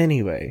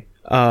 Anyway,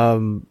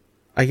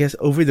 I guess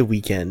over the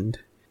weekend,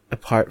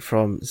 apart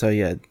from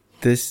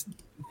this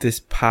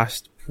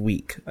past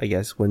week, I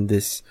guess when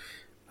this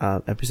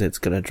episode's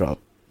gonna drop,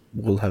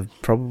 will have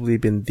probably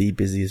been the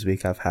busiest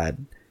week I've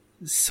had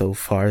so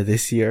far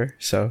this year.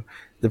 So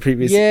the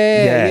previous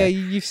Yeah,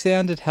 you've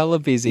sounded hella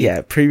busy.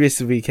 yeah, previous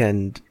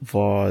weekend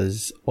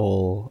was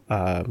all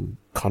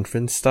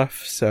conference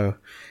stuff. So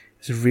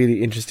it's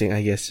really interesting,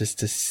 I guess, just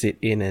to sit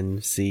in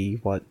and see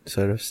what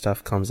sort of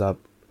stuff comes up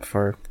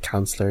for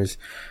counselors,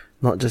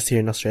 not just here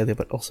in Australia,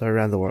 but also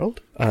around the world.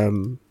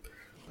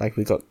 Like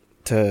we got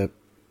to,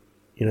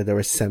 there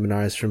were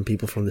seminars from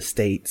people from the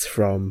States,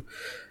 from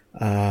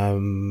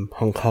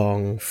Hong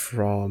Kong,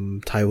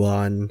 from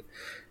Taiwan,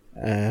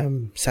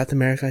 South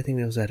America. I think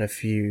there was a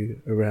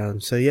few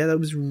around. So yeah, that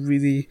was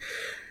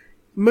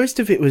most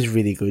of it was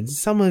really good.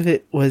 Some of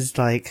it was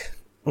like,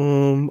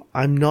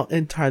 I'm not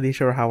entirely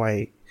sure how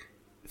I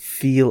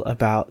feel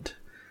about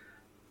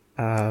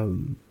a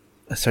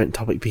certain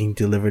topic being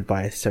delivered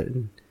by a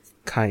certain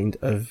kind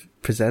of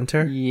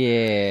presenter.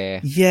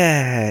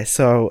 Yeah.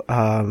 So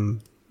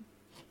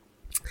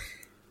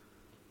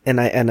and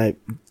I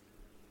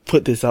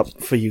put this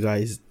up for you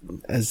guys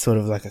as sort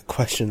of like a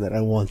question that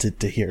I wanted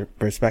to hear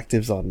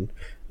perspectives on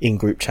in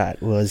group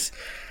chat. Was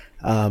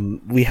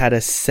we had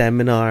a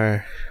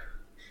seminar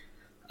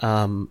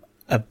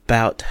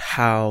about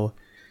how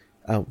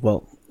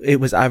it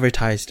was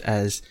advertised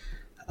as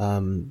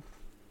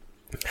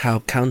how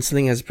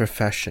counseling as a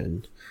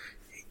profession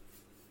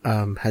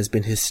has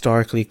been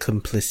historically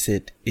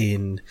complicit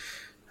in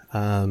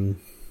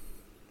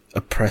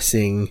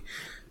oppressing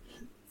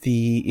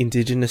the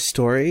Indigenous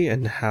story,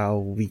 and how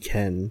we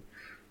can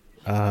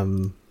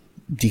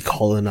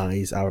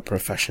decolonize our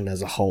profession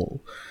as a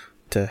whole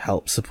to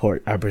help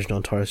support Aboriginal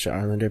and Torres Strait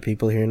Islander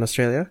people here in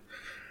Australia.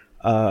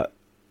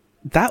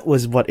 That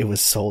was what it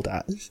was sold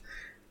as.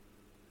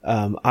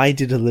 I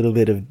did a little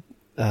bit of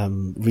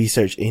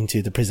research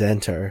into the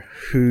presenter,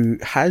 who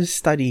has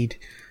studied,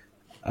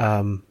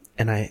 and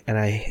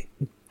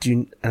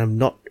I'm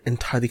not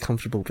entirely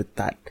comfortable with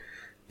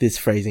this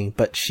phrasing,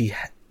 but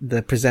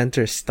the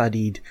presenter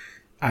studied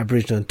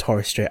Aboriginal and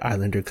Torres Strait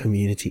Islander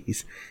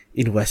communities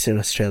in Western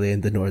Australia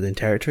and the Northern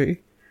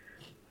Territory.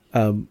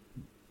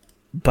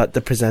 But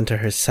the presenter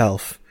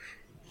herself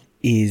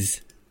is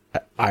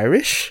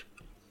Irish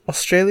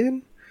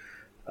Australian,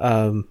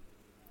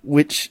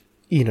 which,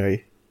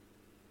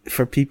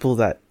 for people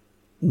that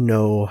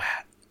know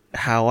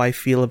how I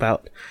feel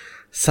about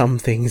some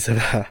things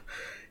about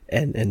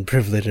and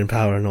privilege and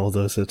power and all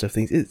those sorts of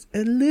things, it's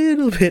a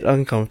little bit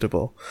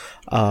uncomfortable.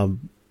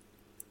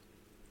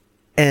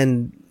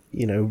 And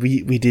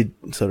we did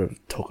sort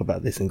of talk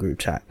about this in group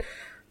chat.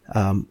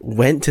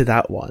 Went to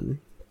that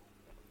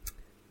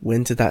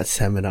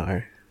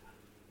seminar.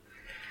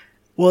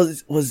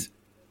 Was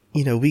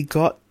we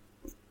got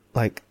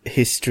like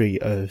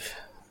history of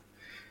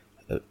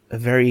a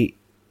very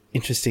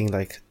interesting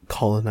like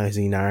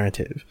colonizing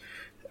narrative.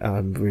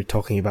 We were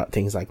talking about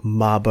things like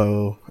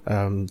Mabo,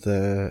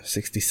 the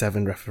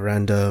 67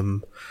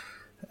 referendum,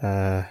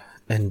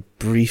 and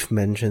brief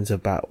mentions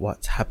about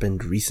what's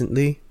happened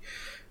recently.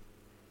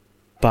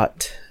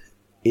 But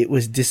it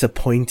was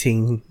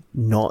disappointing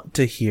not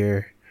to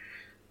hear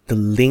the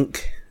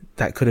link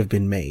that could have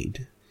been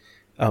made,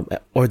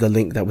 or the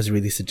link that was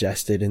really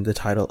suggested in the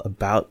title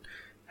about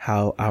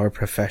how our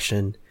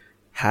profession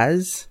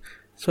has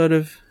sort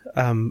of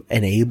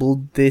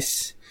enabled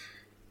this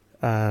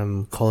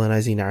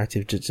colonizing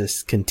narrative to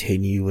just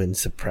continue and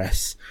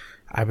suppress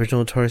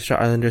Aboriginal and Torres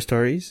Strait Islander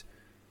stories.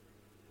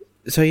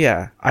 So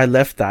yeah, I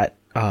left that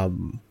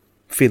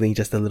feeling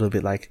just a little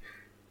bit like,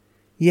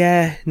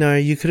 yeah, no,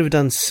 you could have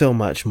done so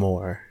much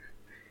more,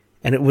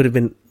 and it would have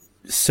been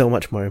so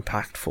much more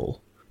impactful.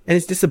 And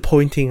it's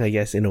disappointing, I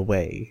guess, in a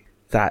way,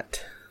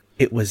 that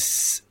it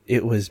was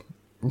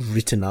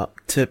written up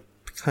to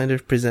kind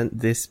of present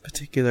this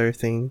particular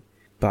thing.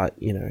 But,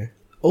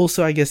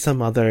 also I guess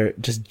some other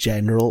just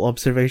general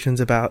observations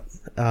about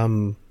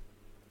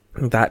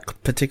that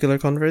particular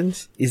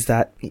conference is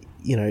that,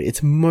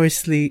 it's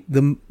mostly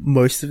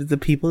most of the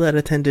people that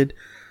attended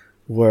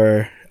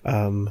were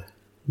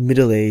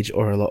middle-aged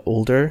or a lot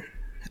older,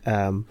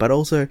 but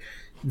also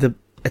the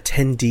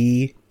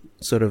attendee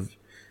sort of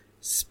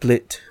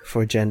split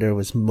for gender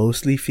was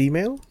mostly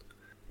female.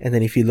 And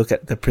then if you look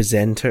at the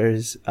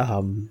presenters,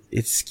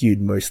 it's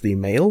skewed mostly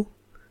male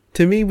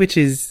to me, which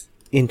is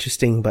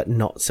interesting but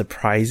not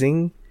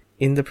surprising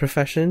in the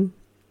profession.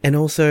 And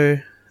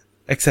also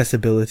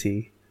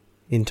accessibility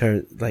in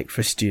terms, like,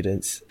 for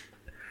students.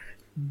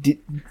 Did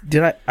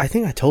I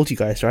think I told you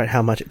guys, right,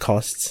 how much it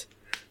costs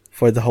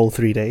for the whole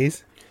 3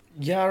 days?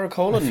 Yeah, I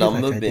recall a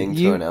number being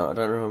thrown out. I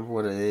don't remember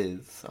what it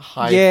is.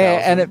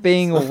 And it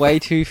being way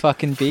too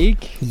fucking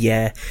big.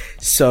 Yeah.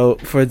 So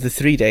for the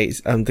 3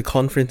 days, the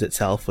conference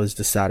itself was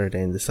the Saturday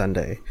and the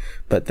Sunday,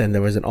 but then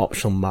there was an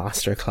optional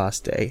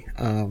masterclass day.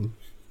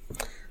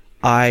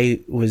 I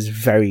was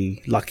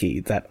very lucky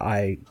that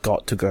I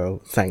got to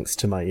go thanks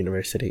to my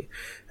university.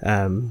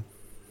 So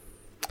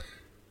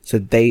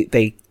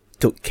they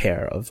took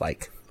care of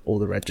like all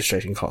the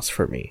registration costs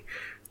for me.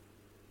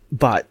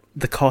 But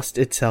the cost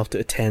itself to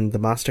attend the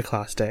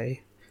masterclass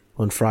day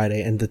on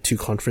Friday and the 2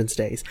 conference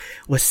days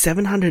was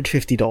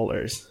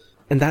 $750.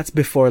 And that's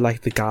before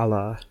like the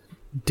gala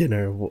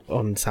dinner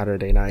on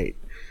Saturday night.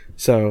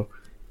 So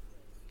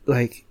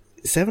like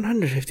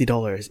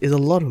 $750 is a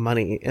lot of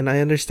money. And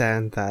I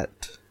understand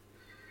that,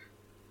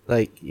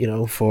 like,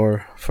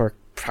 for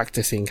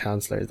practicing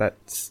counselor,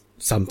 that's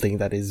something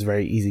that is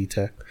very easy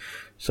to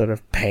sort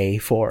of pay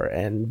for,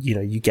 and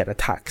you get a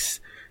tax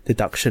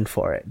deduction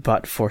for it.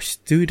 But for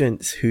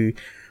students who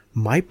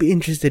might be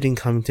interested in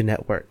coming to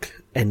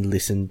network and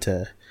listen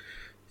to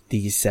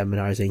these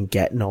seminars and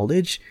get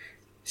knowledge,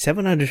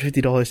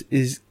 $750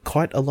 is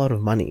quite a lot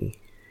of money.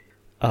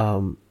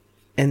 And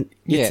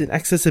it's an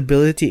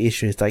accessibility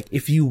issue. It's like,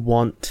 if the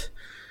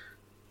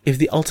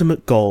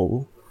ultimate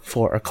goal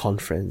for a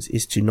conference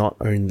is to not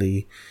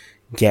only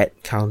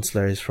get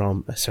counselors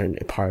from a certain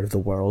part of the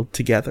world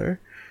together,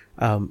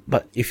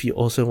 but if you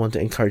also want to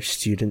encourage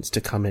students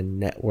to come and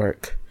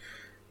network,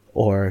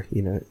 or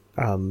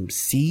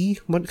see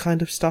what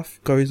kind of stuff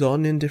goes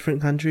on in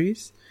different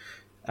countries,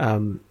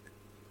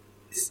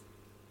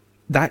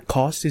 that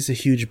cost is a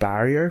huge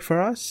barrier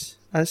for us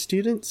as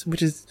students,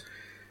 which is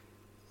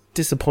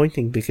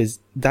disappointing,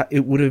 because that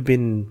it would have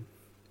been.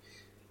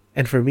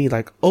 And for me,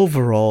 like,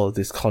 overall,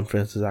 this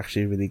conference was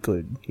actually really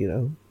good,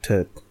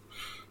 to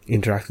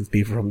interact with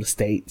people from the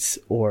States,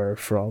 or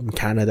from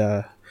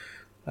Canada,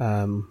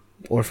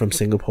 or from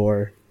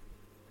Singapore.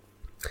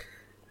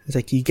 It's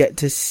like, you get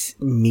to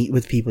meet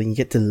with people, and you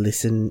get to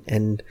listen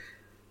and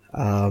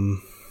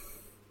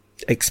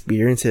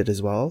experience it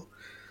as well.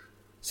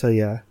 So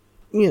yeah,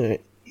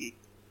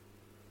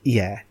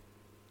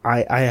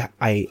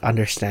 I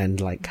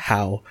understand, like,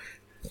 how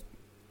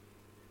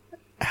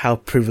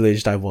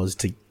privileged I was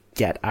to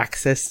get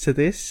access to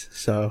this.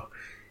 So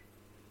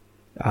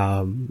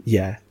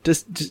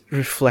just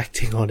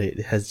reflecting on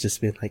it has just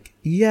been like,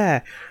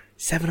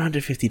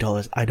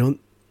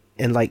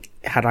 $750.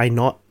 Had I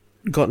not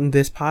gotten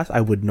this pass,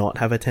 I would not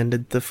have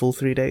attended the full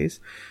 3 days.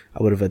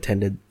 I would have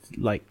attended,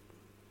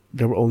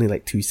 there were only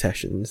 2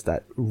 sessions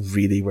that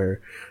really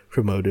were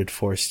promoted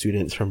for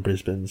students from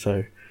Brisbane.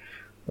 So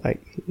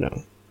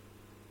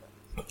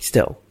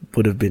still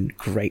would have been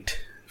great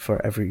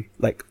for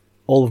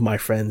all of my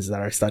friends that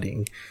are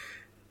studying,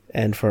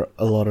 and for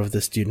a lot of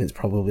the students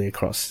probably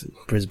across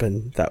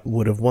Brisbane that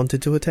would have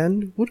wanted to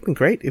attend. Would have been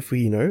great if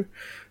we,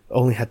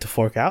 only had to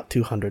fork out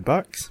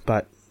 $200.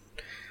 But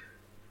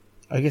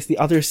I guess the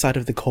other side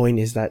of the coin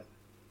is that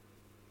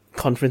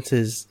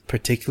conferences,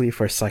 particularly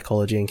for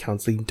psychology and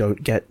counseling,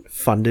 don't get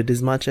funded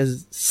as much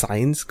as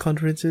science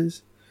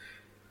conferences,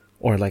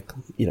 or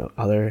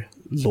other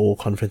law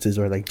conferences,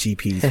 or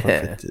GPs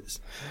conferences.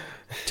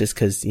 Just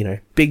because,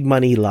 big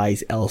money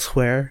lies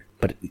elsewhere,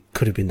 but it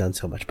could have been done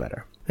so much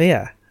better. But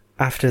yeah,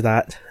 after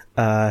that,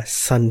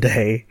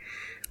 Sunday,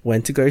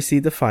 went to go see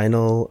the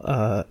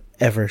final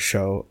ever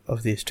show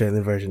of the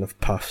Australian version of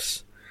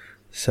Puffs.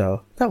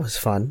 So that was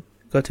fun.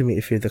 Got to meet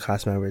a few of the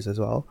cast members as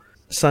well.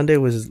 Sunday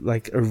was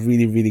a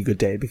really, really good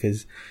day,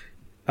 because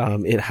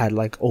it had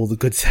all the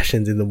good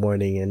sessions in the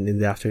morning and in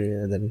the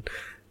afternoon, and then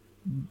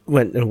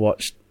went and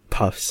watched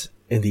Puffs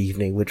in the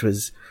evening, which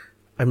was,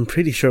 I'm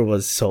pretty sure,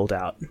 was sold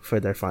out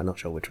for their final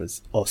show, which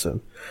was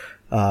awesome.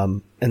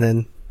 And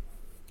then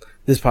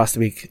this past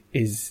week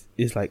is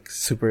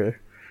super,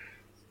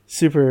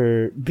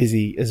 super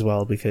busy as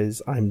well,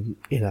 because I'm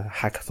in a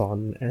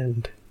hackathon,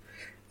 and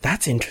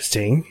that's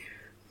interesting.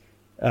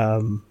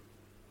 We'll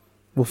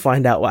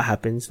find out what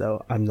happens,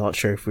 though. I'm not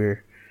sure if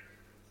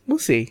we'll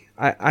see.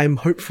 I'm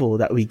hopeful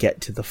that we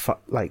get to the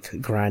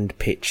grand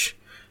pitch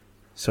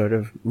sort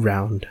of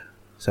round.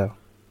 So,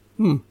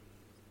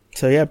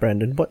 So yeah,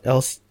 Brandon, what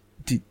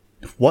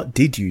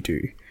did you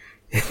do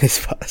in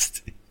this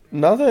past?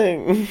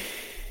 Nothing.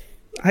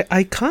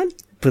 I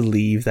can't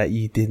believe that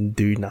you didn't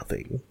do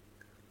nothing.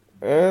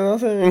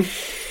 Nothing.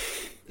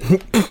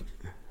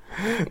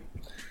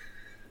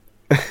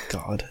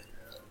 God.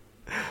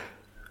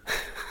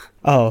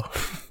 Oh.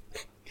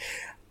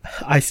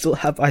 I still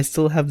have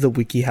the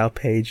WikiHow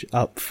page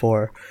up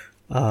for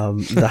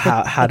the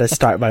how to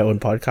start my own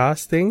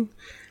podcast thing.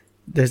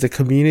 There's a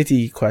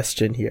community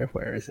question here.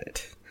 Where is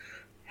it?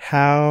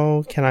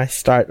 How can I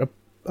start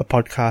a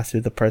podcast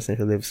with a person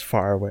who lives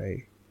far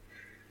away?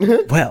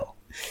 Well,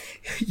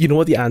 you know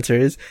what the answer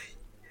is?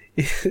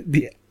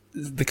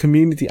 The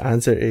community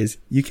answer is,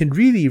 you can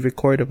really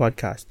record a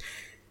podcast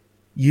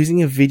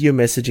using a video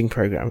messaging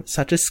program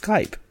such as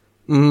Skype.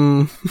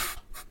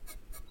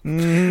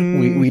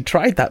 We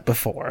tried that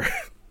before.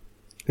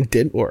 It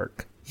didn't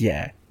work.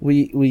 Yeah,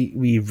 we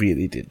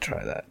really did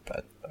try that,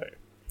 but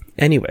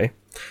anyway,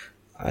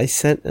 I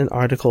sent an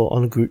article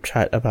on a group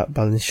chat about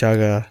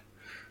Balenciaga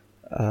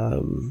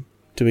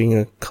doing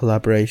a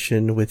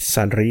collaboration with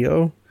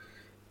Sanrio,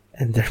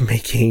 and they're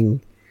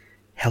making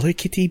Hello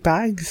Kitty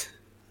bags.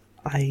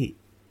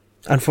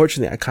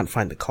 Unfortunately, I can't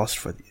find the cost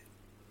for them.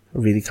 I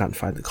really can't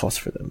find the cost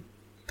for them,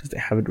 because they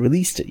haven't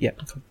released it yet.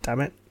 God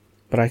damn it.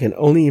 But I can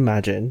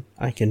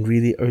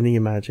really only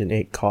imagine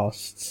it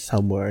costs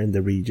somewhere in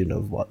the region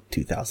of,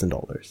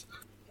 $2,000.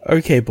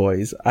 Okay,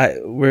 boys,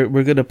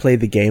 we're gonna play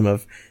the game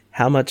of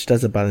how much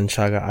does a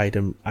Balenciaga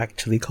item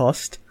actually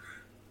cost.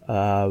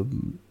 So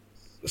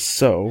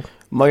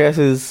my guess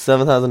is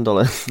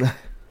 $7,000.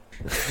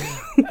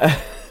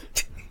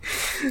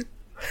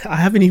 I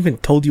haven't even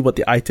told you what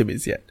the item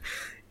is yet.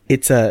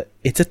 It's a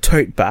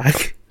tote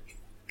bag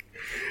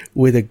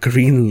with a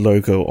green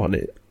logo on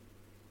it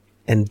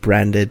and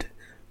branded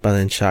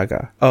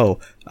Balenciaga.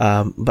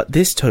 But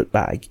this tote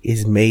bag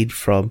is made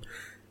from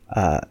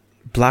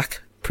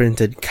black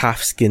printed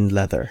calfskin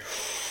leather.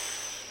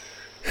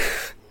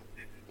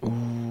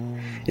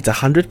 It's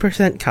 100%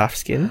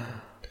 calfskin.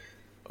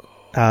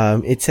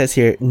 It says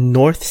here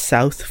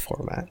north-south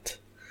format.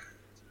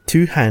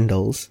 2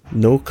 handles,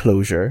 no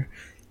closure,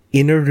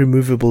 inner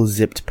removable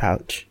zipped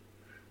pouch,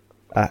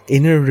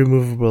 inner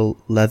removable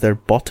leather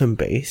bottom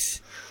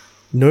base,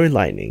 no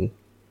lining.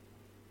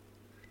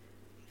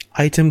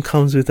 Item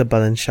comes with a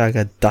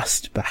Balenciaga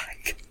dust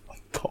bag. Oh my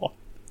god.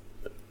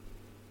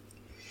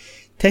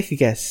 Take a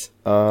guess.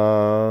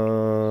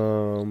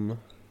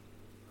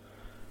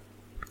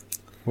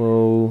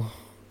 Well,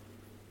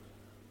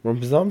 my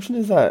presumption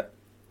is that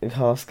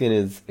calfskin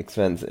is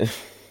expensive.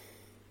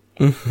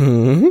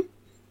 Mm-hmm.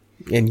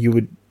 And you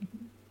would...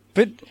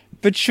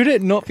 But should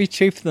it not be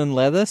cheaper than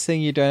leather,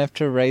 seeing you don't have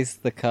to raise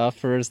the calf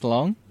for as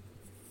long?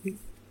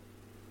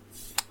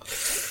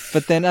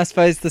 But then I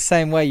suppose the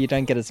same way you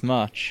don't get as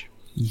much.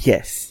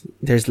 Yes,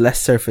 there's less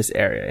surface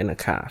area in a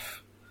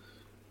calf.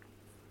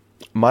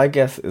 My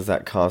guess is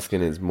that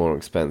calfskin is more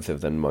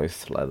expensive than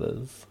most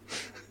leathers.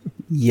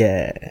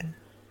 Yeah.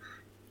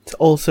 It's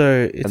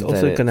also And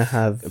also then gonna it's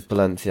have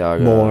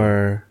Balenciaga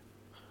more...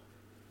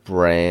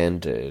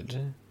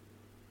 branded.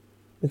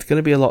 It's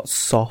gonna be a lot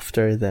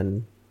softer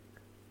than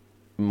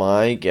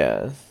My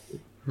guess.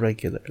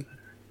 regular leather.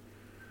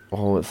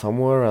 Oh, it's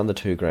somewhere around the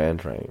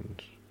 $2,000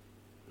 range.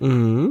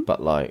 Mm-hmm.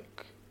 But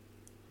like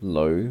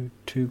low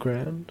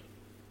 $2,000?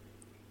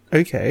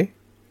 Okay.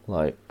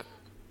 Like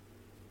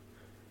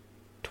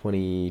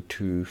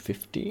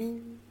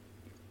 2250?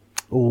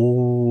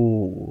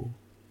 Ooh.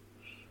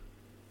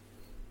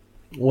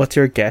 What's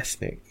your guess,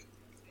 Nick?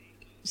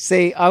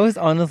 See, I was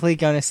honestly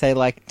going to say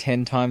like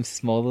 10 times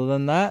smaller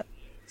than that.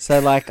 So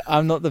like,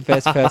 I'm not the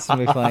best person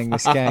to be playing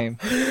this game.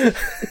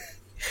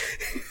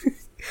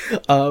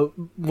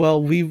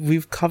 Well,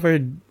 we've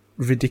covered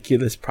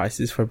ridiculous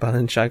prices for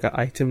Balenciaga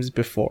items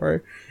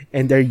before,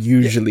 and they're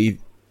usually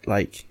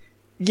like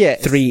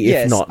Yes, 3,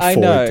 if not 4 I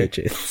know.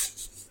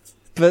 digits.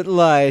 But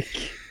like,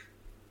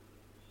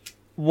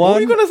 What were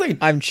one, you gonna say?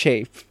 I'm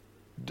cheap.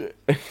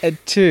 And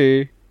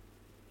 2,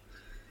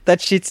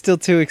 that shit's still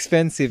too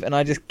expensive, and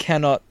I just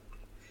cannot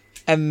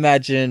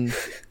imagine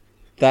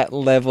that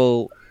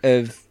level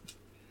of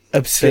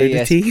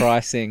Absurdity. BS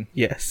pricing.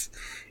 Yes,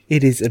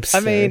 it is absurd.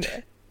 I mean,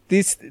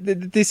 this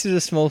is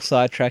a small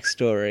sidetrack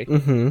story,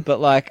 Mm-hmm.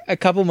 but like a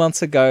couple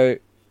months ago,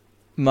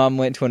 Mum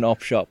went to an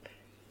op shop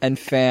and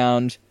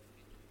found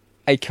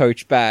a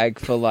Coach bag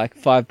for like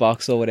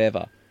 $5 or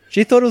whatever.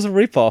 She thought it was a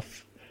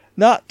rip-off.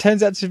 Nah,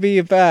 turns out to be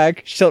a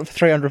bag. She sold it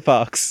for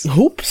 $300.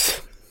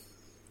 Oops.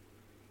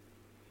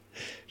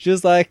 She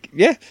was like,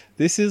 "Yeah,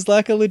 this is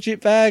like a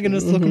legit bag, and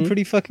it's looking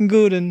pretty fucking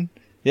good." And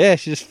yeah,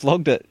 she just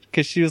flogged it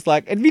because she was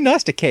like, "It'd be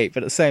nice to keep,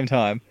 but at the same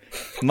time,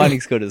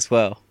 money's good as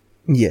well."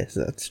 Yes,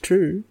 that's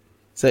true.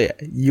 So yeah,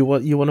 you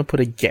want to put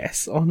a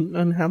guess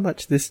on how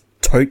much this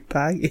tote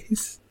bag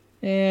is?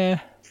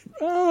 Yeah,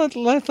 well,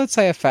 let's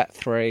say a fat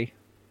 3.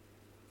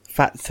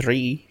 Fat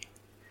 3.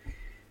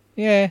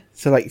 Yeah,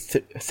 So like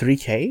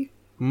 3K.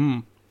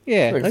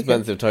 yeah.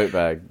 Expensive tote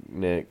bag,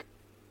 Nick.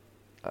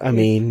 I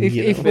mean, if-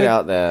 you if know. A bit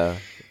out there.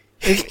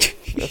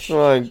 That's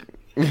like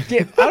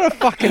Yeah, I don't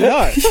fucking know.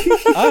 I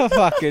don't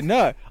fucking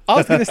know. I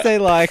was gonna say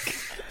like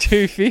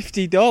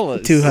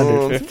 $250. it's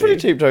a pretty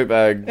cheap tote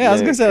bag. Yeah, I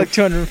was gonna Nick. say like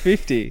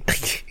 250.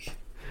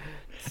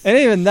 And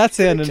even that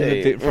sounded a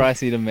Pretty bit cheap.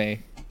 pricey to me.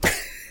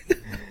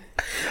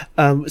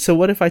 So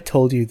what if I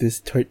told you this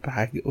tote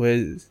bag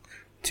was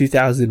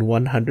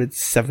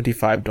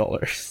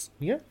 $2,175?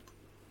 Yeah.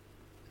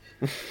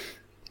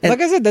 Like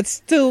I said, that's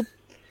still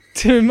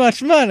too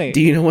much money.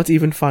 Do you know what's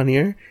even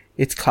funnier?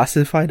 It's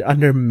classified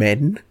under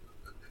men.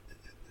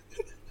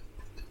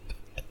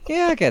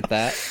 Yeah, I get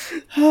that.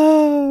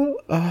 Oh,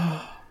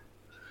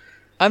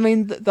 I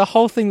mean, the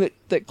whole thing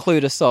that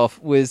clued us off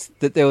was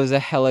that there was a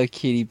Hello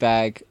Kitty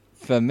bag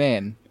for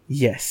men.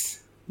 yes.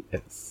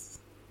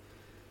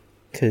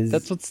 Because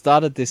That's what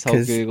started this whole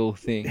 'Cause Google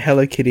thing.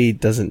 Hello Kitty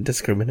doesn't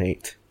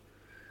discriminate.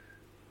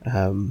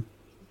 But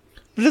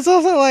it's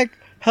also like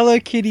Hello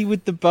Kitty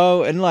with the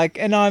bow, and like,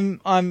 and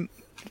I'm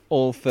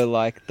all for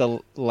like the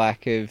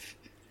lack of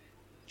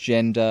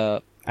gender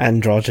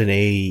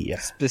Androgyny. Yeah.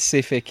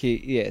 specific,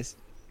 yes,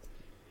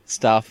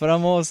 stuff. But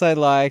I'm also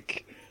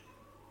like,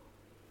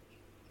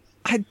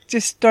 I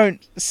just don't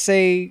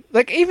see,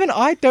 like, even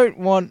I don't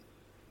want,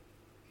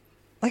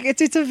 like,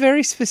 it's a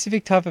very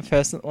specific type of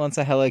person that wants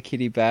a Hello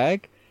Kitty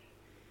bag,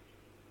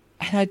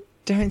 and I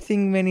don't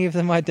think many of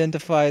them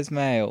identify as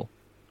male.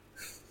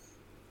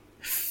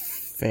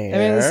 Fair. I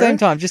mean, at the same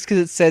time, just because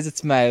it says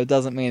it's male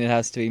doesn't mean it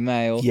has to be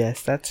male.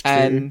 Yes, that's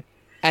true.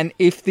 And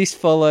if this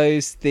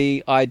follows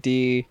the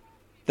idea,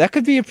 that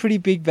could be a pretty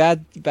big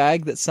bad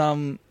bag that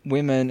some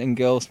women and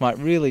girls might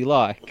really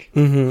like.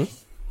 Mm-hmm.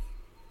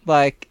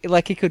 Like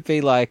it could be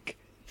like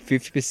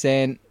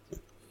 50%,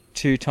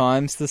 2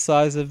 times the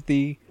size of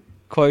the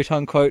quote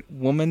unquote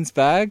woman's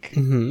bag.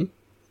 Mm-hmm.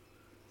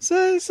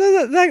 So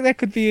that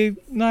could be a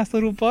nice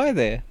little buy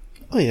there.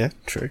 Oh yeah,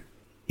 true.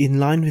 In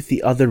line with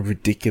the other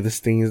ridiculous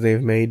things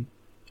they've made,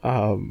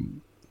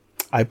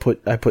 I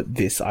put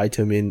this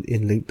item in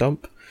Link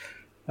Dump.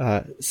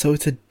 So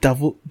it's a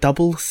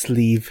double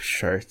sleeve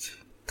shirt.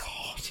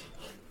 God,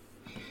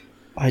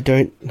 I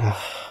don't.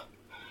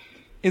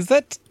 Is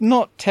that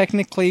not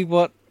technically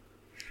what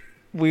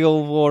we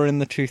all wore in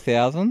the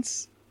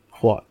 2000s?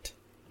 What?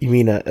 You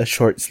mean a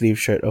short sleeve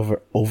shirt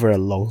over a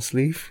long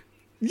sleeve?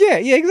 Yeah,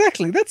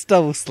 exactly. That's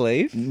double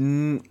sleeve.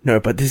 No,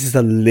 but this is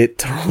a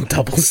literal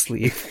double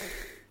sleeve.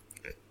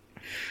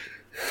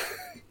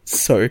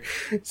 So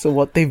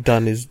what they've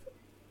done is,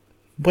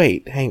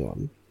 wait, hang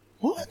on,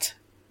 what?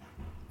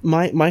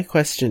 My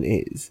question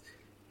is,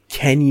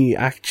 can you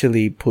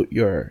actually put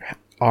your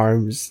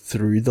arms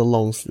through the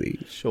long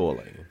sleeve,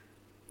 Surely.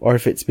 or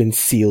if it's been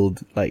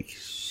sealed, like,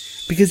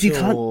 because you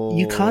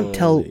can't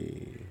tell.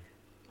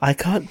 I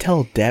can't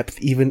tell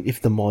depth even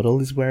if the model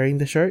is wearing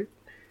the shirt.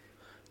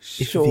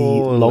 If the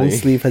long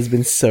sleeve has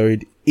been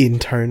sewed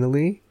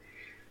internally.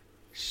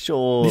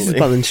 Surely. This is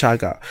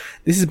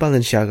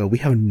Balenciaga. We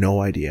have no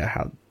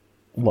idea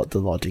what the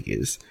logic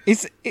is.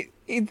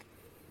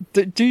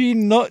 Do you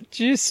not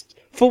just...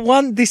 For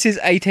one, this is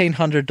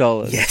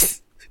 $1,800.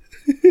 Yes.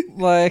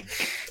 Like,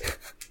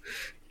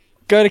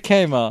 go to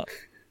Kmart.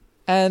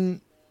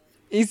 And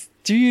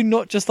do you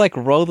not just, like,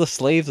 roll the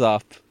sleeves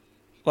up?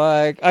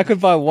 Like, I could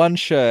buy one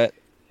shirt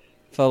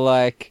for,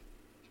 like...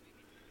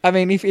 I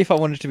mean, if I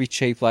wanted to be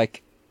cheap,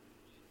 like,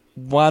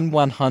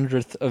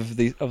 1/100th of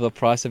the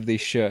price of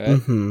this shirt,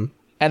 Mm-hmm.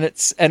 and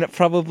it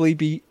probably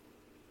be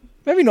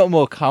maybe not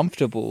more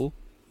comfortable,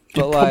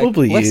 but It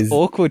probably like less is.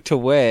 awkward to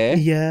wear.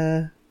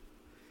 Yeah.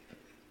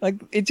 Like,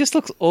 it just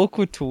looks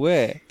awkward to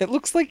wear. It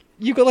looks like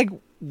you got like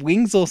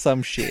wings or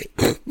some shit.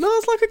 No,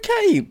 it's like a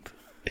cape.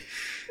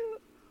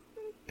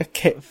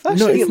 Okay.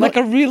 No, It's like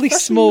a really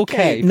small cape.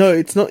 cape. No,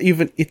 it's not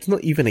even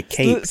a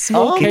cape. The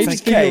small Arm capes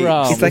for cape. your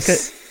arms. It's like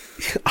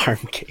a arm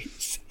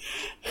capes.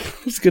 I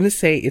was gonna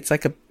say it's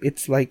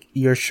like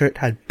your shirt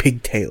had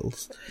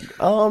pigtails.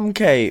 Arm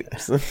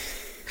capes.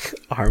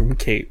 Arm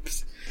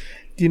capes.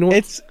 Do you know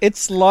what?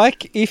 It's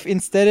like if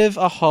instead of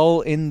a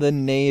hole in the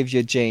knee of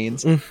your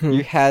jeans,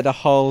 you had a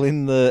hole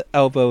in the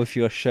elbow of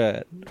your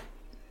shirt,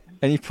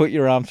 and you put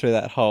your arm through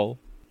that hole.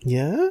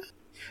 Yeah.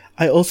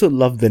 I also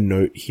love the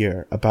note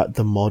here about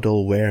the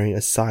model wearing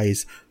a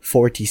size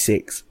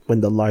 46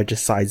 when the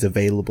largest size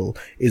available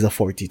is a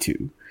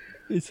 42.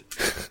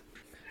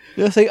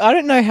 Yeah, see, I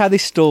don't know how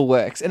this store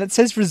works, and it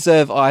says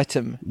reserve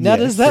item. Now, Yes,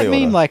 does that pre-order.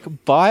 mean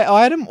like buy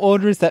item,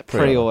 or is that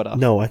pre-order?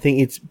 No, I think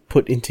it's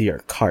put into your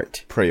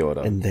cart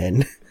Pre-order. and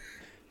then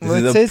Well,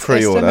 This it is a says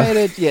pre-order.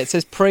 estimated. Yeah, it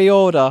says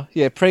pre-order.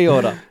 Yeah,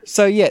 pre-order.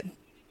 So yeah,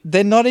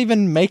 they're not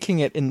even making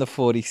it in the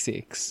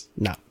 46.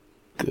 no.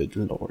 Good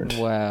lord.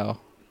 Wow,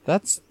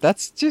 that's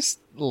just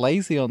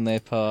lazy on their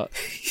part.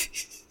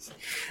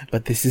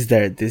 But this is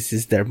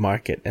their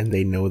market and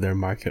they know their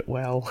market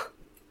well.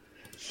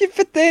 Yeah,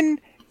 but then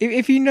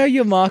if you know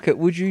your market,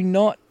 would you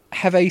not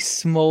have a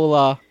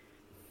smaller?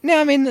 Now,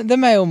 I mean, the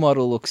male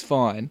model looks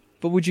fine,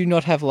 but would you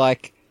not have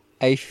like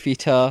a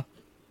fitter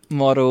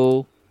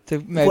model to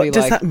maybe What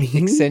does like that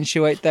mean?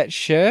 accentuate that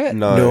shirt?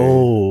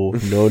 No.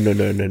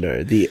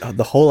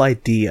 The whole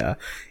idea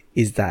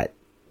is that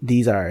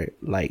these are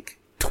like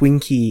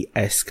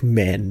Twinkie-esque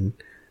men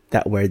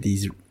that wear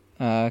these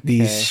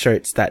Okay.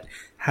 shirts that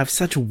have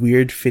such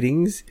weird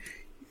fittings.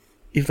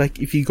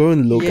 If you go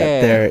and look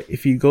Yeah.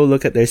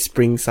 at their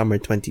spring summer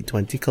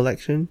 2020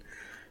 collection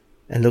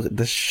and look at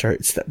the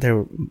shirts that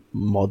they're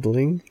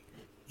modeling,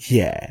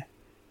 yeah,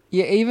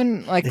 Yeah,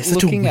 even like There's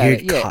such a looking at weird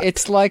it, yeah, cut.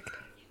 it's like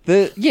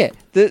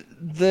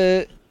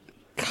the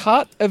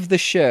cut of the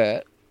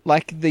shirt,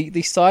 like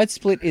the side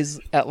split is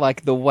at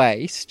like the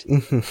waist,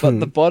 but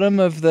the bottom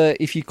of the,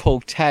 if you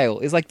call tail,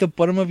 is like the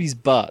bottom of his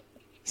butt.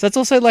 So it's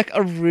also like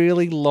a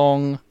really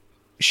long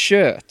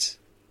shirt.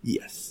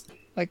 yes.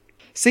 Like,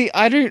 see,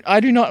 I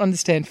do not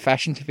understand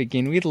fashion to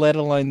begin with, let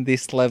alone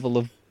this level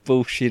of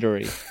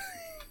bullshittery.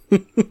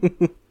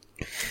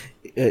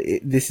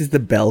 This is the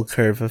bell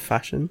curve of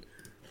fashion.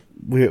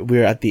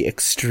 We're at the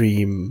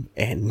extreme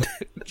end.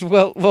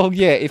 Well,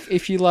 yeah.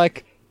 If you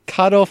like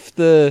cut off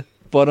the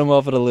bottom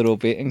of it a little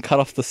bit and cut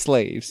off the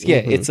sleeves, yeah,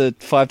 it's a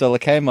 $5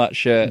 Kmart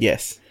shirt.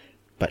 Yes,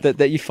 but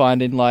that you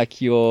find in like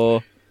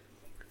your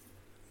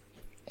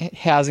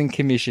housing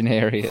commission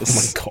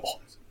areas. oh my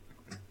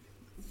god.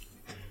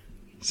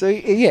 So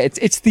yeah,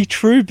 it's the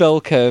true bell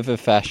curve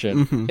of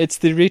fashion. It's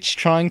the rich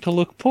trying to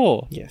look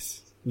poor,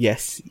 Yes.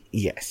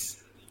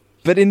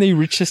 but in the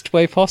richest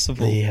way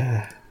possible.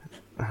 Yeah,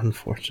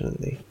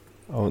 unfortunately.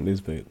 I want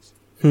these boots.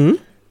 Hmm?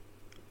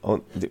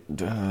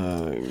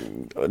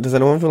 Does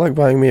anyone feel like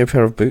buying me a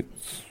pair of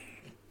boots?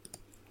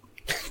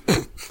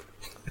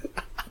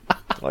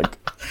 Like,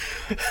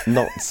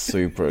 not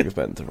super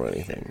expensive or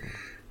anything.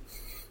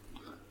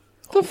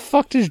 What the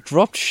fuck does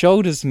dropped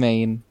shoulders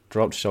mean?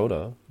 Dropped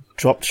shoulder.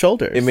 Dropped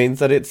shoulders. It means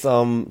that it's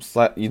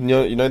you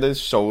know those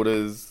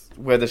shoulders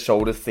where the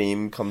shoulder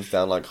seam comes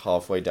down like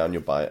halfway down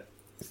your butt.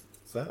 Is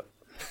that?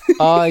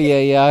 Oh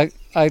yeah.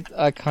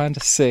 I kind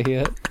of see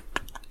it.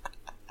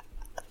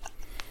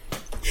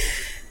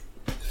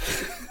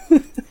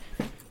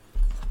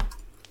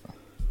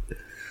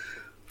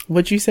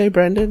 What'd you say,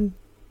 Brandon?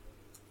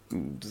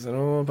 Does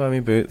anyone want to buy me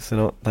boots? They're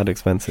not that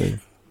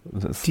expensive.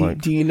 It's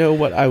Do you know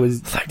what I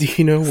was? Do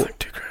you know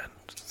what?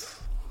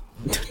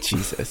 $2,000.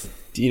 Jesus.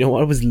 Do you know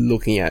what I was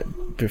looking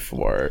at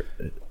before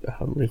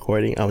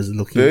recording? I was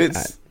looking Boots?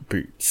 at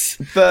boots.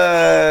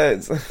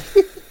 Birds.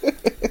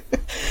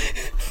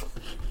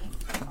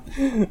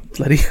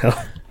 Bloody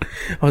hell!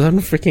 I was on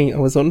freaking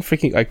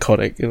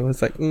Iconic, and I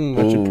was like,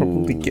 I should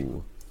probably get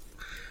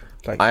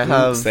like I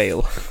have-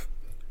 sale.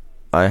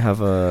 I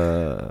have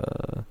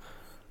a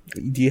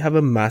Do you have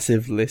a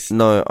massive list?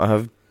 no. I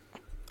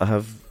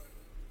have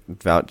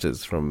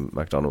vouchers from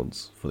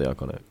McDonald's for the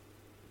Iconic.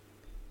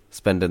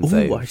 Spend and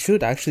save. Oh, I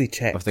should actually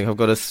check. I think I've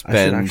got to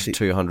spend actually-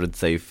 200,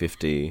 save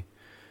 50,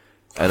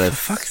 and a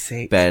For fuck's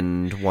sake.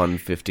 spend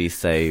 150,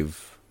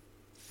 save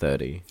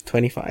 30.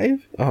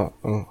 25? Oh,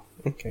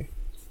 okay.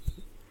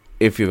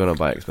 If you're gonna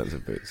buy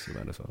expensive boots, you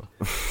might as well.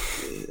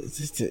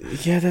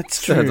 Yeah,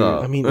 that's Shut true.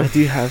 up. I mean, I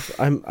do have.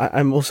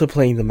 I'm also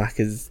playing the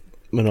Macca's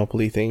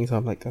Monopoly thing, so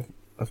I'm like,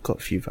 I've got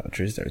a few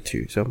vouchers there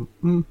too. So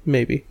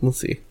maybe we'll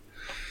see.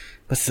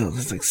 But still,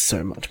 there's like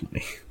so much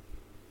money.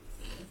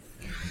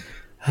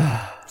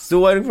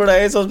 Still waiting for an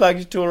ASOS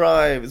package to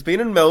arrive. It's been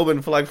in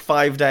Melbourne for like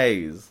 5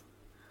 days.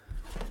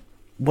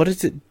 What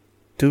is it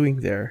doing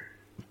there?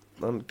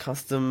 On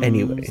customs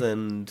Anyway.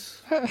 and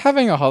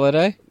Having a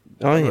holiday.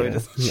 Oh probably yeah,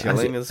 just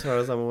chilling as far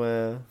as I'm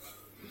aware.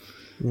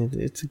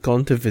 it's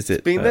gone to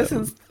visit. Been there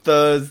since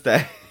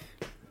Thursday.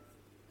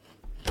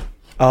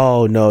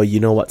 Oh no, you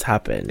know what's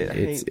happened? It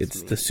hates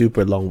It's me. the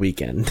super long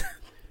weekend.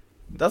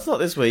 That's not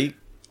this week.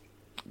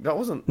 That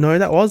wasn't. No,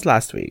 that was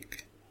last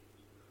week.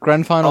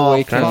 Grand final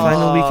weekend. Grand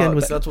final weekend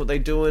was- That's what they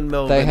do in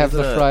Melbourne. They have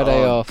isn't the it?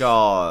 Friday Oh, off.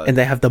 God. And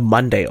they have the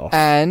Monday off.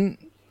 And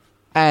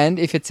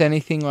if it's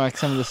anything like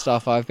some of the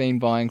stuff I've been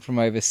buying from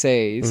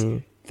overseas,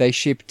 they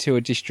ship to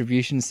a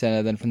distribution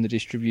center. Then from the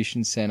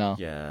distribution center,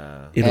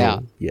 Yeah.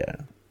 out. Yeah.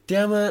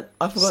 Damn it!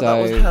 I forgot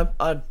that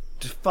was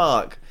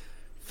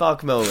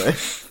fuck Melbourne.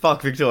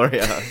 Fuck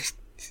Victoria.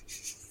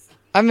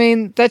 I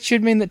mean that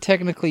should mean that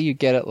technically you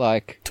get it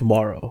like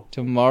Tomorrow.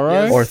 tomorrow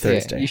Yes. Or Yeah,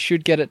 Thursday. you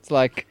should get it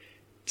like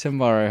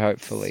tomorrow,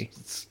 hopefully.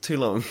 It's too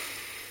long.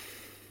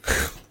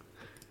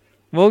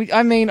 Well,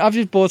 I mean, I've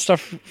just bought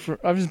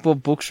I've just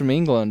bought books from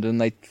England, and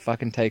they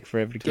fucking take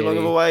forever to Too get. long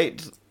of a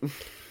wait.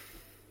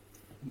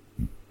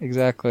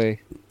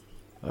 Exactly.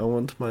 I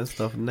want my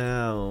stuff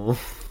now.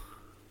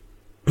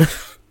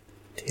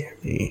 Dear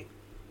me.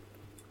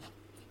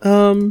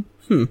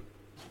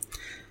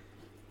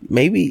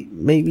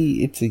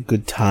 Maybe it's a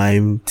good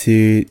time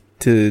to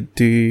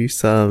do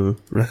some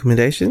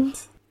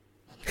recommendations.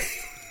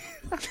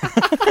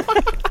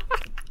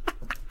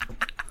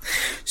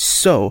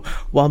 So,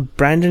 while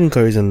Brandon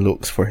goes and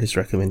looks for his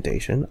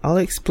recommendation, I'll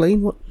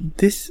explain what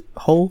this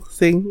whole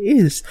thing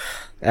is.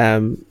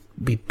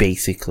 We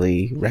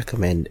basically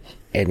recommend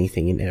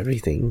anything and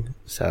everything.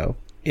 So,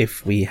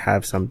 if we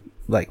have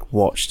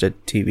watched a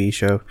TV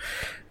show,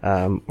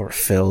 or a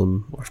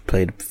film, or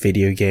played a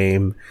video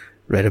game,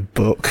 read a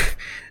book,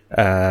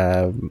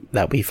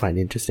 that we find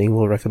interesting,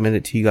 we'll recommend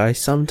it to you guys.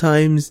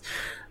 Sometimes,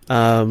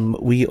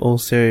 we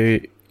also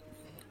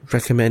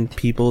recommend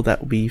people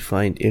that we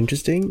find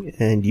interesting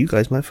and you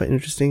guys might find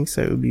interesting,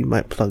 so we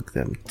might plug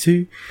them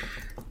too.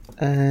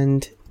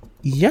 And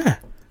yeah,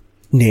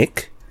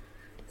 Nick.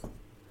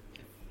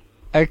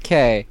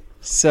 Okay,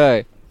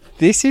 so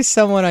this is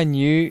someone I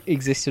knew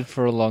existed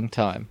for a long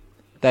time.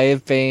 They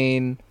have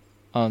been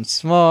on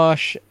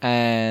Smosh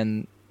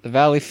and the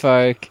Valley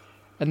Folk,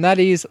 and that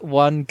is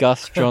one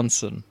Gus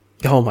Johnson.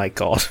 Oh my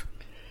god.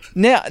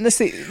 Now,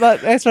 see,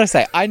 that's what I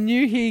say. I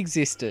knew he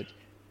existed,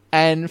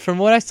 and from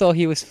what I saw,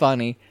 he was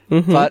funny,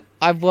 but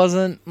I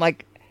wasn't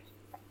like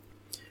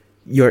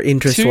Your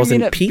interest 2 wasn't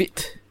minute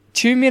piqued?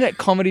 2-minute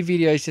comedy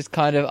videos just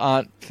kind of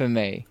aren't for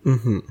me.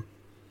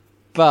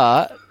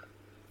 But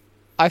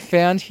I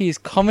found his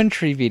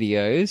commentary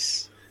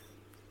videos,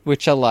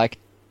 which are like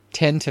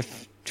 10 to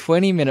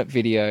 20-minute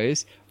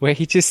videos, where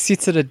he just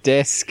sits at a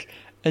desk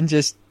and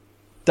just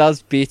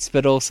does bits,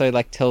 but also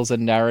like tells a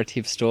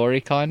narrative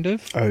story, kind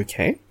of.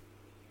 Okay.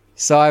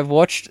 So I've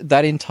watched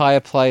that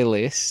entire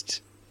playlist,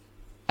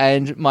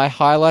 and my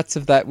highlights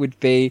of that would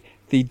be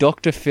the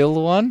Dr.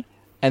 Phil one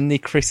and the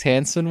Chris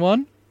Hansen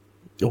one.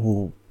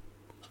 Ooh.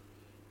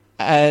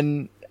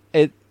 And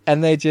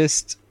they're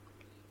just,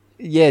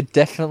 yeah,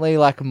 definitely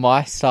like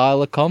my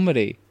style of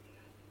comedy.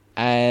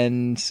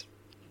 And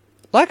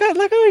like I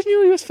always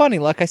knew he was funny,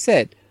 like I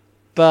said,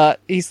 but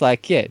he's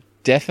like, yeah,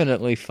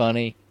 definitely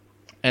funny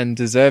and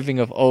deserving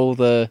of all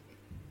the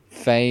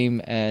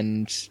fame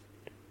and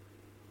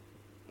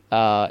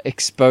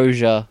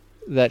exposure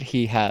that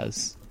he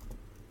has.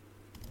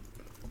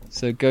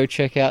 So go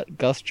check out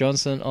Gus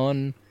Johnson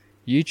on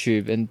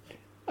YouTube, and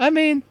I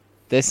mean,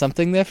 there's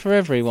something there for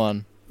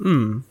everyone.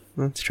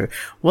 That's true.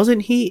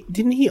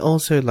 Didn't he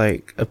also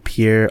like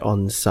appear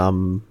on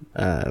some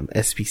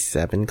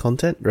SB7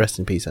 content? Rest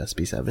in peace,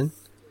 SB7.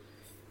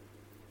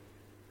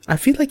 I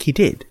feel like he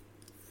did.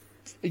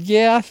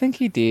 Yeah, I think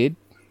he did.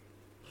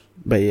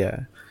 But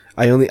yeah,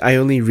 I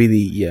only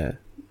really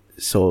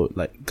saw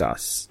like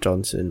Gus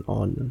Johnson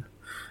on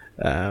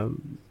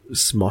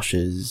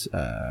Smosh's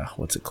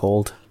what's it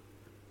called?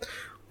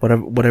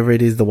 Whatever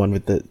it is, the one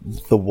with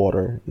the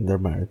water in their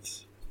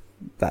mouths.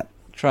 That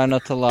Try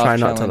not to laugh. try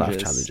not to laugh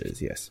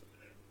challenges. Yes.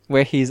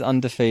 Where he's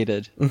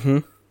undefeated. Mm-hmm.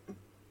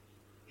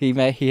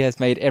 He has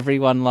made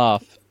everyone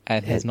laugh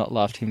and has not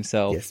laughed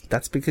himself. Yes,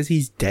 that's because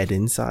he's dead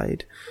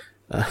inside.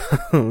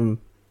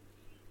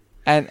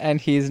 And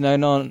he's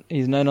known on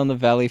the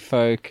Valley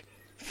Folk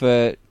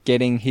for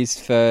getting his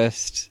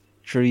first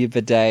trivia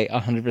bidet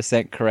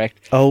 100%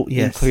 correct. Oh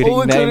yes,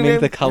 including naming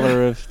the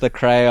color of the oh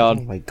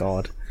crayon, my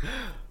god.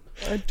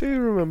 I do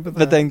remember that.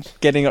 but then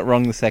getting it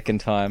wrong the second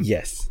time.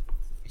 Yes,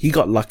 he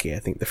got lucky. I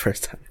think the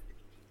first time.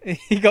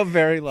 He got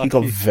very lucky. He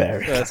got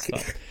very first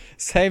lucky. time.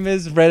 Same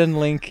as Red and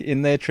Link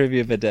in their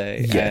trivia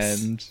bidet,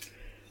 Yes. and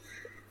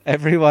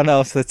everyone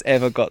else that's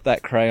ever got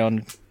that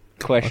crayon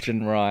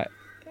question right.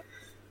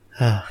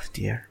 Oh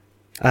dear.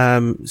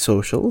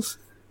 Socials.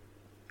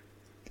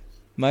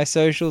 My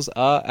socials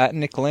are at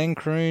Nick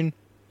Lancroon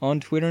on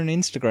Twitter and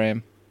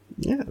Instagram.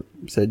 Yeah,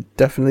 so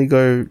definitely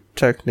go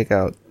check Nick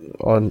out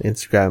on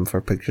Instagram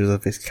for pictures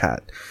of his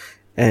cat,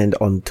 and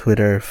on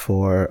Twitter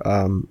for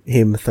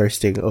him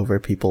thirsting over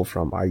people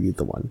from Are You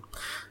the One?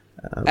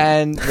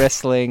 And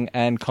wrestling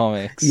and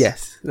comics.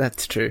 Yes,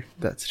 that's true.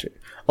 That's true.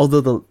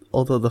 Although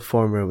the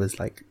former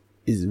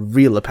is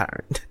real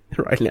apparent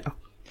right now.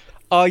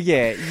 Oh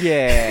yeah.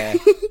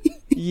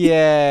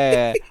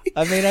 Yeah.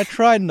 I mean, I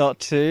try not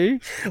to,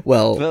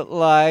 Well, but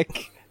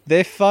like,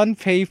 they're fun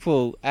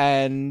people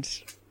and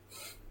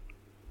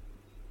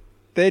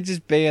they're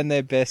just being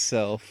their best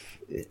self.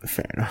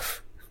 fair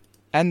enough.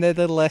 And they're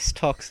the less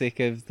toxic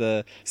of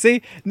the...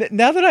 See,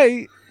 now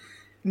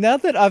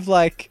that I've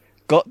like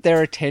got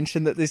their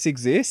attention that this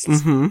exists,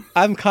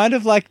 I'm kind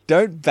of like,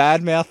 don't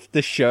badmouth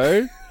the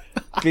show,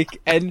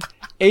 and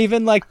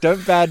even like don't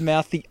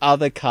badmouth the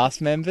other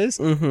cast members,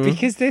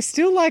 because they're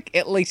still like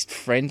at least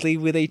friendly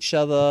with each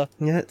other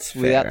Yeah, that's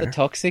fair. without the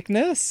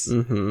toxicness.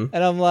 And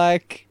I'm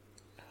like,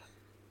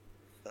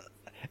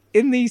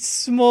 in the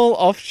small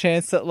off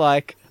chance that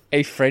like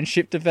a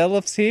friendship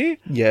develops here,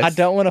 Yes. I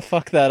don't want to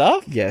fuck that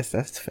up. Yes,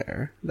 that's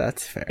fair.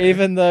 That's fair.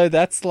 Even though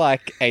that's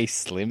like a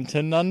slim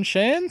to none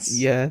chance.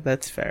 Yeah,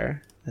 that's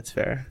fair. That's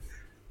fair.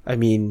 I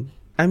mean,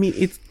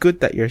 it's good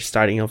that you're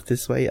starting off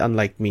this way,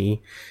 unlike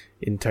me,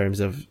 in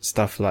terms of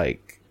stuff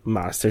like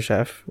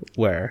MasterChef,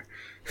 where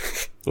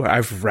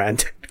I've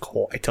ranted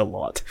quite a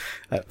lot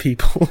at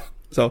people.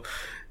 So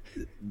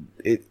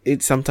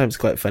it's sometimes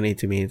quite funny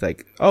to me. It's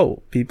like,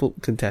 oh,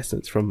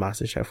 contestants from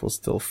MasterChef will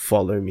still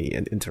follow me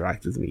and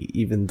interact with me,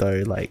 even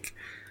though like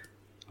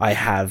I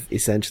have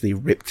essentially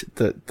ripped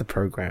the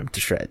program to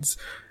shreds.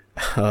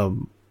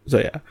 So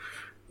yeah,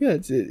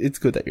 it's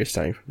good that you're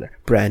starting from there.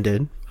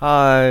 Brandon.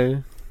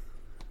 Hi.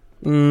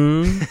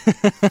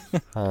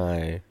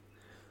 Hi.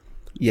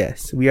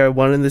 Yes, we are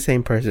one and the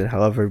same person.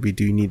 However, we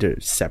do need a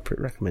separate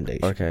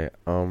recommendation. Okay.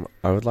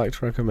 I would like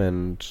to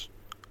recommend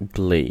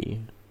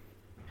Glee.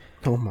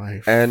 Oh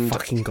my And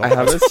fucking god! I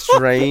have a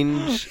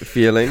strange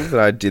feeling that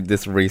I did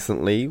this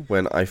recently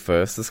when I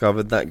first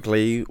discovered that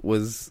Glee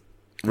was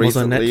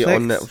recently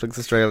on Netflix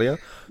Australia.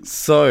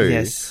 So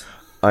Yes.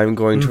 I'm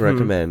going to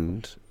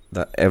recommend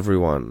that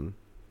everyone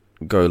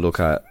go look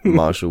at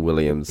Marshall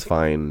Williams'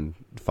 fine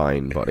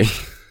body.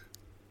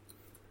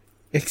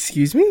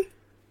 Excuse me?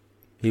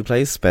 He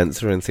plays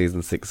Spencer in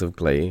season 6 of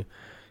Glee,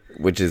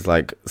 which is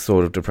like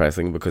sort of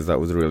depressing because that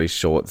was a really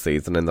short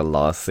season in the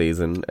last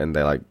season, and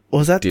they like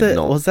Was that did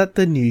not. was that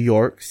the New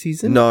York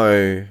season?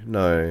 No.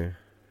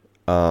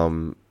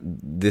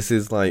 This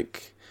is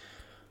like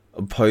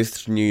a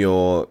post New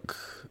York.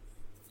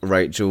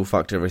 Rachel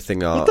fucked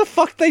everything up. What the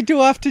fuck they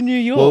do after New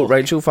York? Well,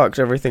 Rachel fucked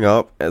everything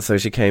up, so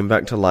she came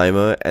back to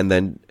Lima, and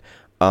then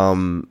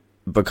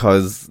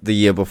because the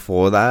year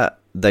before that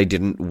they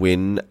didn't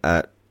win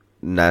at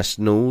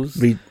Nationals,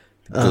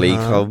 Glee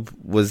Club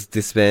was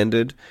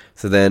disbanded.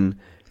 So then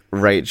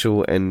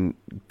Rachel and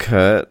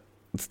Kurt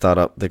start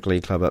up the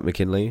Glee Club at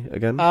McKinley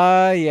again.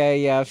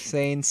 Yeah, I've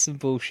seen some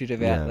bullshit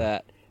about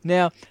that.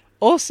 Now,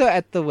 also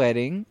at the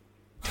wedding,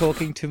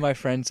 talking to my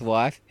friend's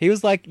wife, he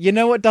was like, you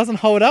know what doesn't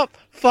hold up?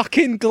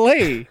 Fucking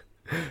Glee.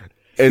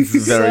 It's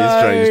very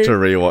strange to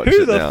rewatch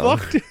Who it the now.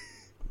 fuck?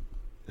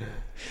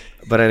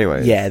 But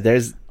anyway, Yeah,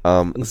 there's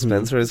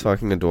Spencer is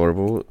fucking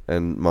adorable,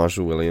 and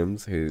Marshall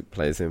Williams, who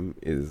plays him,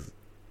 is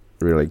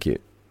really cute.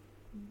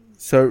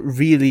 so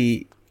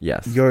really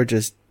Yes. you're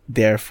just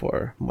there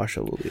for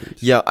Marshall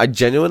Williams. Yeah, I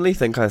genuinely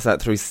think I sat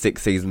through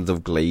 6 seasons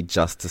of Glee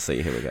just to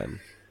see him again.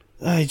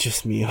 I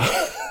just me.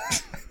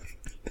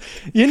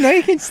 You know,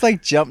 you can just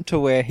like jump to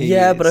where he is.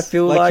 Yeah, but I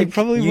feel like you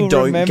probably you will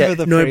don't remember get-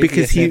 the No, previous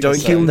because he don't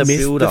episodes. get the missed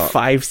the build-up.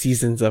 5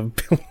 seasons of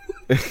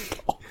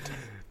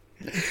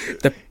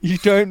You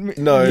don't.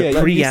 No, yeah, you missed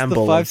the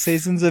preamble 5 of-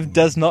 seasons of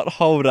does not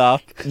hold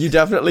up. You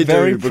definitely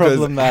Very do, because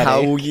problematic.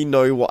 how will you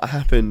know what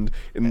happened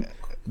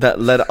that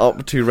led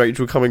up to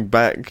Rachel coming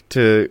back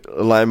to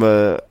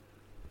Lima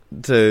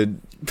to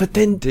But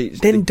then teach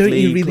the don't you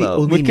Glee really Club.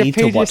 only need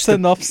to Wikipedia watch the...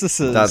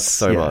 synopsises. That's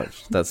so Yeah.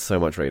 much. That's so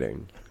much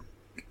reading.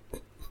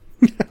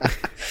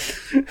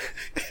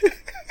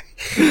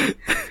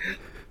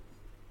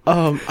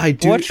 I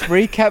do... Watch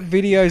recap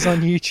videos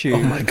on YouTube.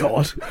 Oh my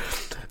god.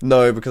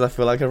 No, because I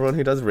feel like everyone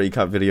who does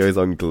recap videos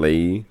on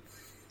Glee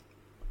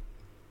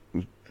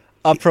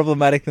Are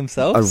problematic are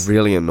themselves.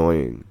 really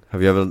annoying.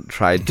 Have you ever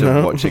tried to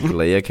No. watch a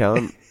Glee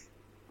account?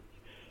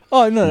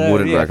 Oh no,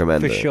 Wouldn't yeah,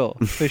 recommend for it. sure,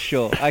 for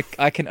sure.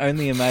 I can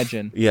only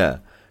imagine. Yeah.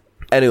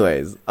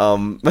 Anyways,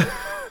 Marshall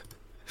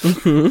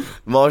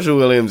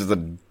Williams is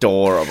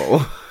adorable.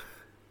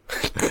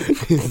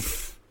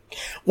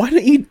 Why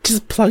don't you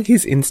just plug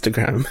his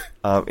Instagram?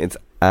 It's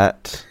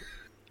at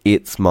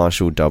It's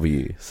Marshall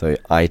W. So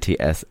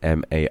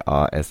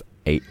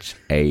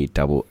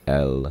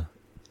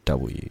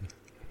ITSMARSHALLW.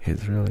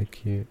 He's really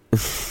cute.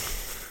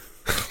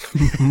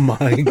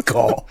 My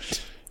god.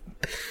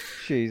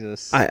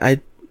 Jesus.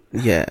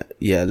 Yeah,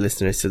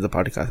 listeners to the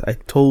podcast, I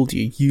told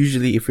you,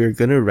 usually if you're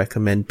gonna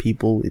recommend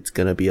people, it's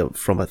gonna be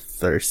from a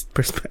thirst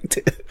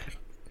perspective.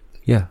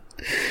 Yeah.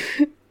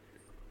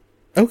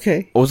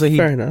 Okay. Also, he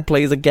fair enough.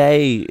 plays a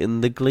gay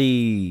in the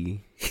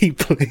Glee. He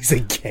plays a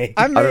gay.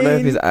 I I don't know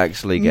if he's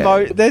actually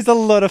gay. there's a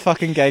lot of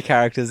fucking gay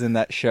characters in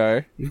that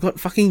show. You've got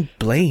fucking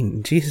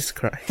Blaine. Jesus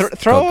Christ. Throw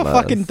God a bless.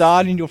 fucking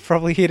dart and you'll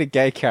probably hit a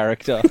gay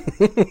character.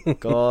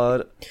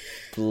 God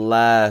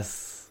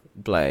bless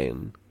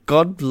Blaine.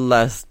 God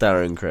bless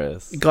Darren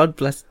Criss. God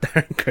bless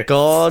Darren Criss.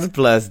 God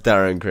bless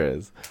Darren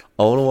Criss.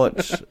 I want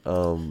to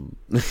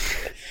watch.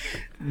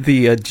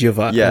 The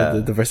Giovanni, Yeah.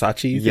 the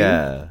Versace thing.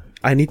 Yeah.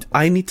 I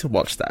need to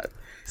watch that.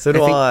 So do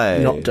think I.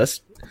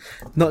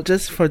 Not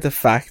just for the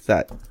fact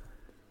that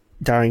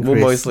Darren Well,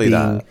 Criss mostly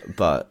being, that,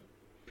 but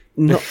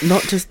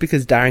not just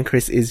because Darren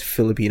Criss is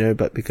Filipino,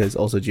 but because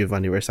also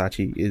Giovanni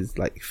Versace is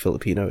like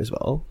Filipino as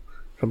well.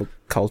 From a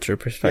culture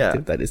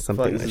perspective, Yeah. that is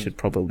something But- I should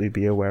probably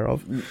be aware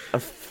of.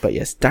 But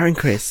yes, Darren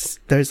Criss,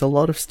 there's a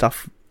lot of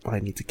stuff I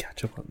need to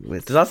catch up on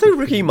with. does that say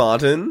Ricky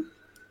Martin?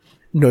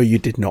 No, you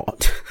did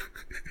not.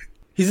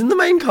 He's in the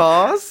main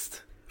cast.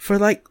 For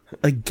like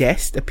a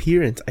guest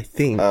appearance, I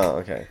think. Oh,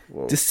 okay.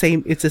 Well, It's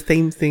the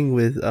same thing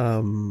with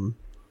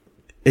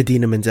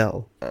Idina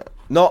Menzel.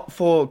 not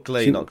for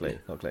Glee. She- Not Glee.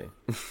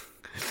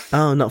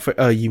 Oh, not for.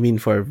 Oh, you mean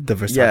for the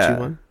Versace Yeah.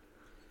 one?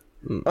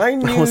 I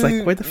knew was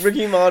like, where the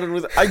Ricky Martin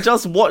was. I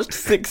just watched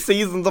 6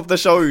 seasons of the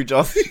show,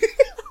 Josh.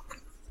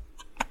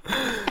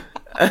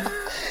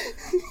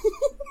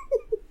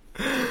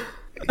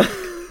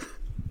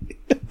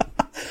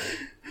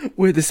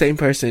 We're the same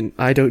person.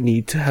 I don't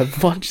need to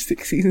have watched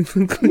 6 seasons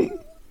of Glee.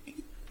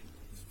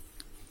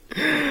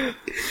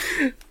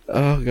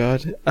 Oh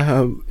god.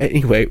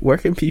 Anyway, where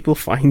can people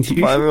find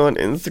you? Find me on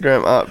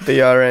Instagram at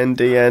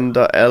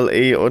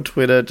brndn.le or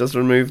Twitter. Just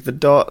remove the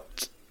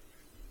dot.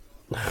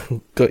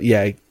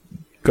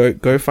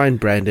 Go find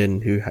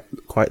Brandon, who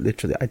quite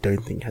literally I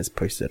don't think has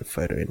posted a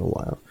photo in a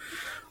while,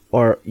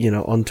 or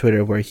on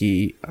Twitter where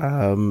he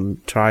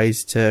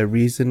tries to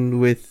reason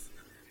with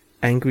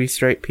angry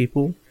straight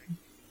people.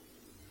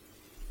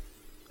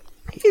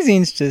 His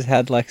Insta's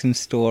had like some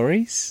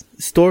stories.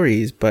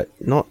 Stories, but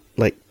not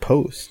like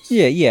posts.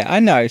 Yeah, I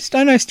know.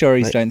 I know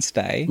stories Like, don't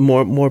stay.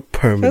 More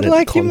permanent. But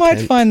like you might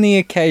content. find the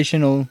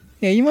occasional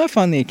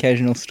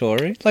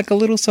story, like a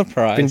little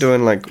surprise. Been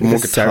doing like more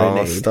Like a guitar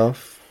serenade.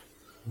 stuff.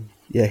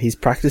 Yeah, he's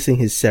practicing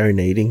his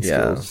serenading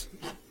Yeah. skills.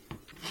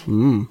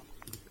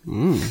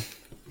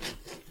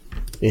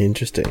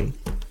 Interesting.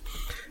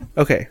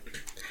 Okay.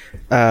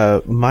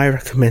 My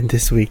recommend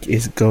this week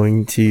is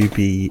going to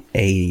be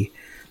a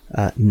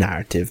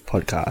narrative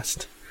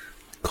podcast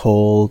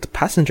called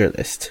Passenger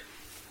List.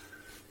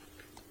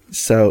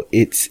 So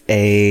it's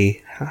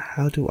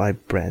how do I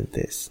brand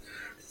this?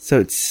 So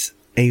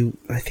I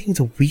think it's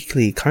a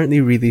weekly, currently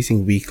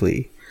releasing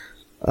weekly.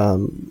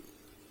 And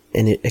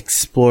it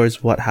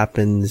explores what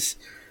happens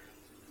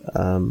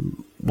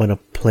when a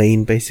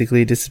plane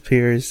basically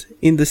disappears,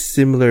 in the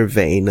similar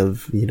vein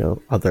of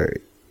other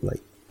like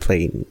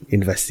plane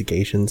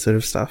investigation sort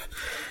of stuff.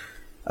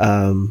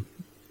 And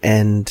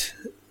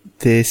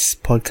this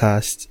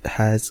podcast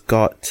has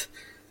got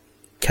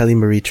Kelly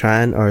Marie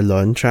Tran or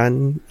Lon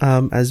Tran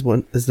as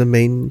the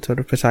main sort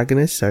of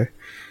protagonist. So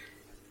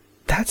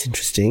that's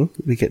interesting.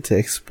 We get to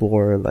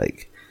explore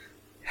like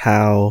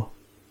how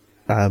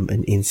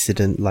an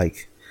incident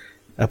like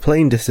a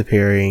plane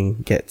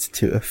disappearing gets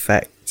to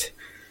affect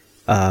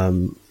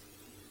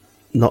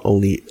not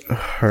only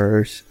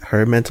her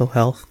mental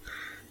health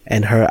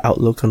and her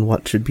outlook on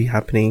what should be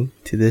happening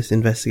to this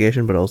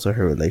investigation, but also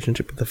her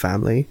relationship with the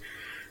family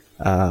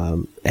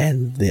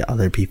and the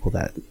other people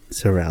that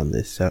surround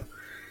this. So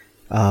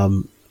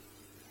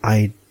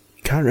I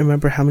can't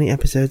remember how many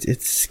episodes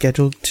it's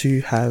scheduled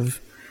to have,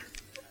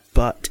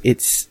 but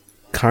it's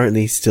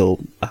currently still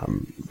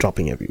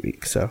dropping every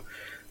week, so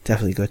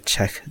definitely go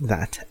check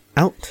that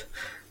out.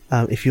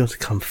 If you want to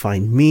come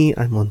find me,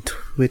 I'm on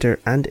Twitter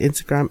and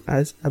Instagram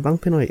as Abang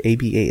Pinoy,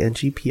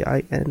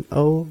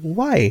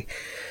 ABANGPINOY.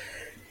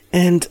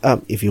 And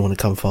if you want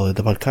to come follow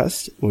the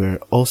podcast, we're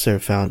also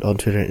found on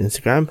Twitter and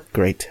Instagram,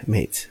 Great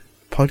Mates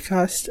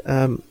Podcast.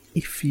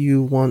 If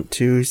you want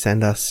to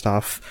send us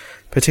stuff,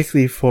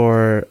 particularly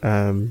for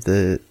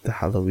the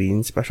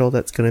Halloween special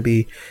that's going to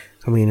be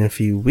coming in a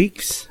few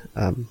weeks,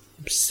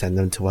 send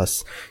them to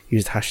us.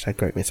 Use the hashtag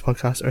Great Mates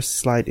Podcast or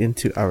slide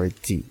into our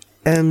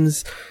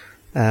DMs.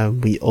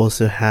 We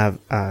also have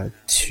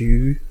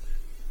 2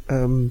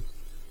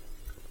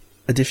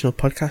 additional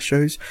podcast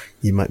shows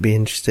you might be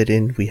interested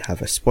in. We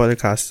have a spoiler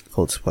cast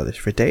called Spoilers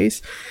for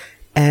Days,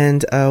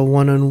 and a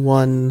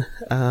one-on-one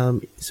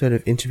sort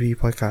of interview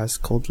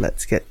podcast called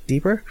Let's Get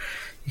Deeper.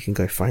 You can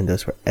go find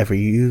those wherever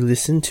you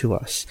listen to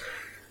us.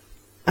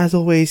 As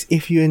always,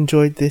 if you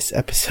enjoyed this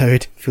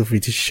episode, feel free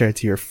to share it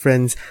to your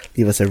friends,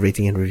 leave us a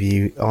rating and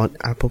review on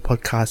Apple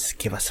Podcasts,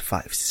 give us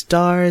 5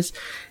 stars,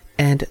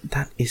 and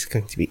that is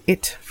going to be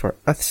it for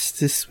us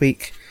this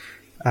week.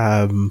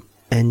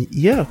 And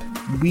yeah,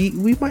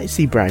 we might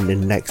see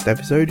Brandon next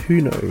episode,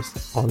 who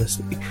knows,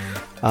 honestly.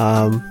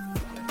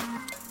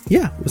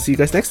 Yeah, we'll see you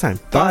guys next time.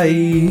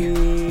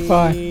 Bye!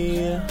 Bye.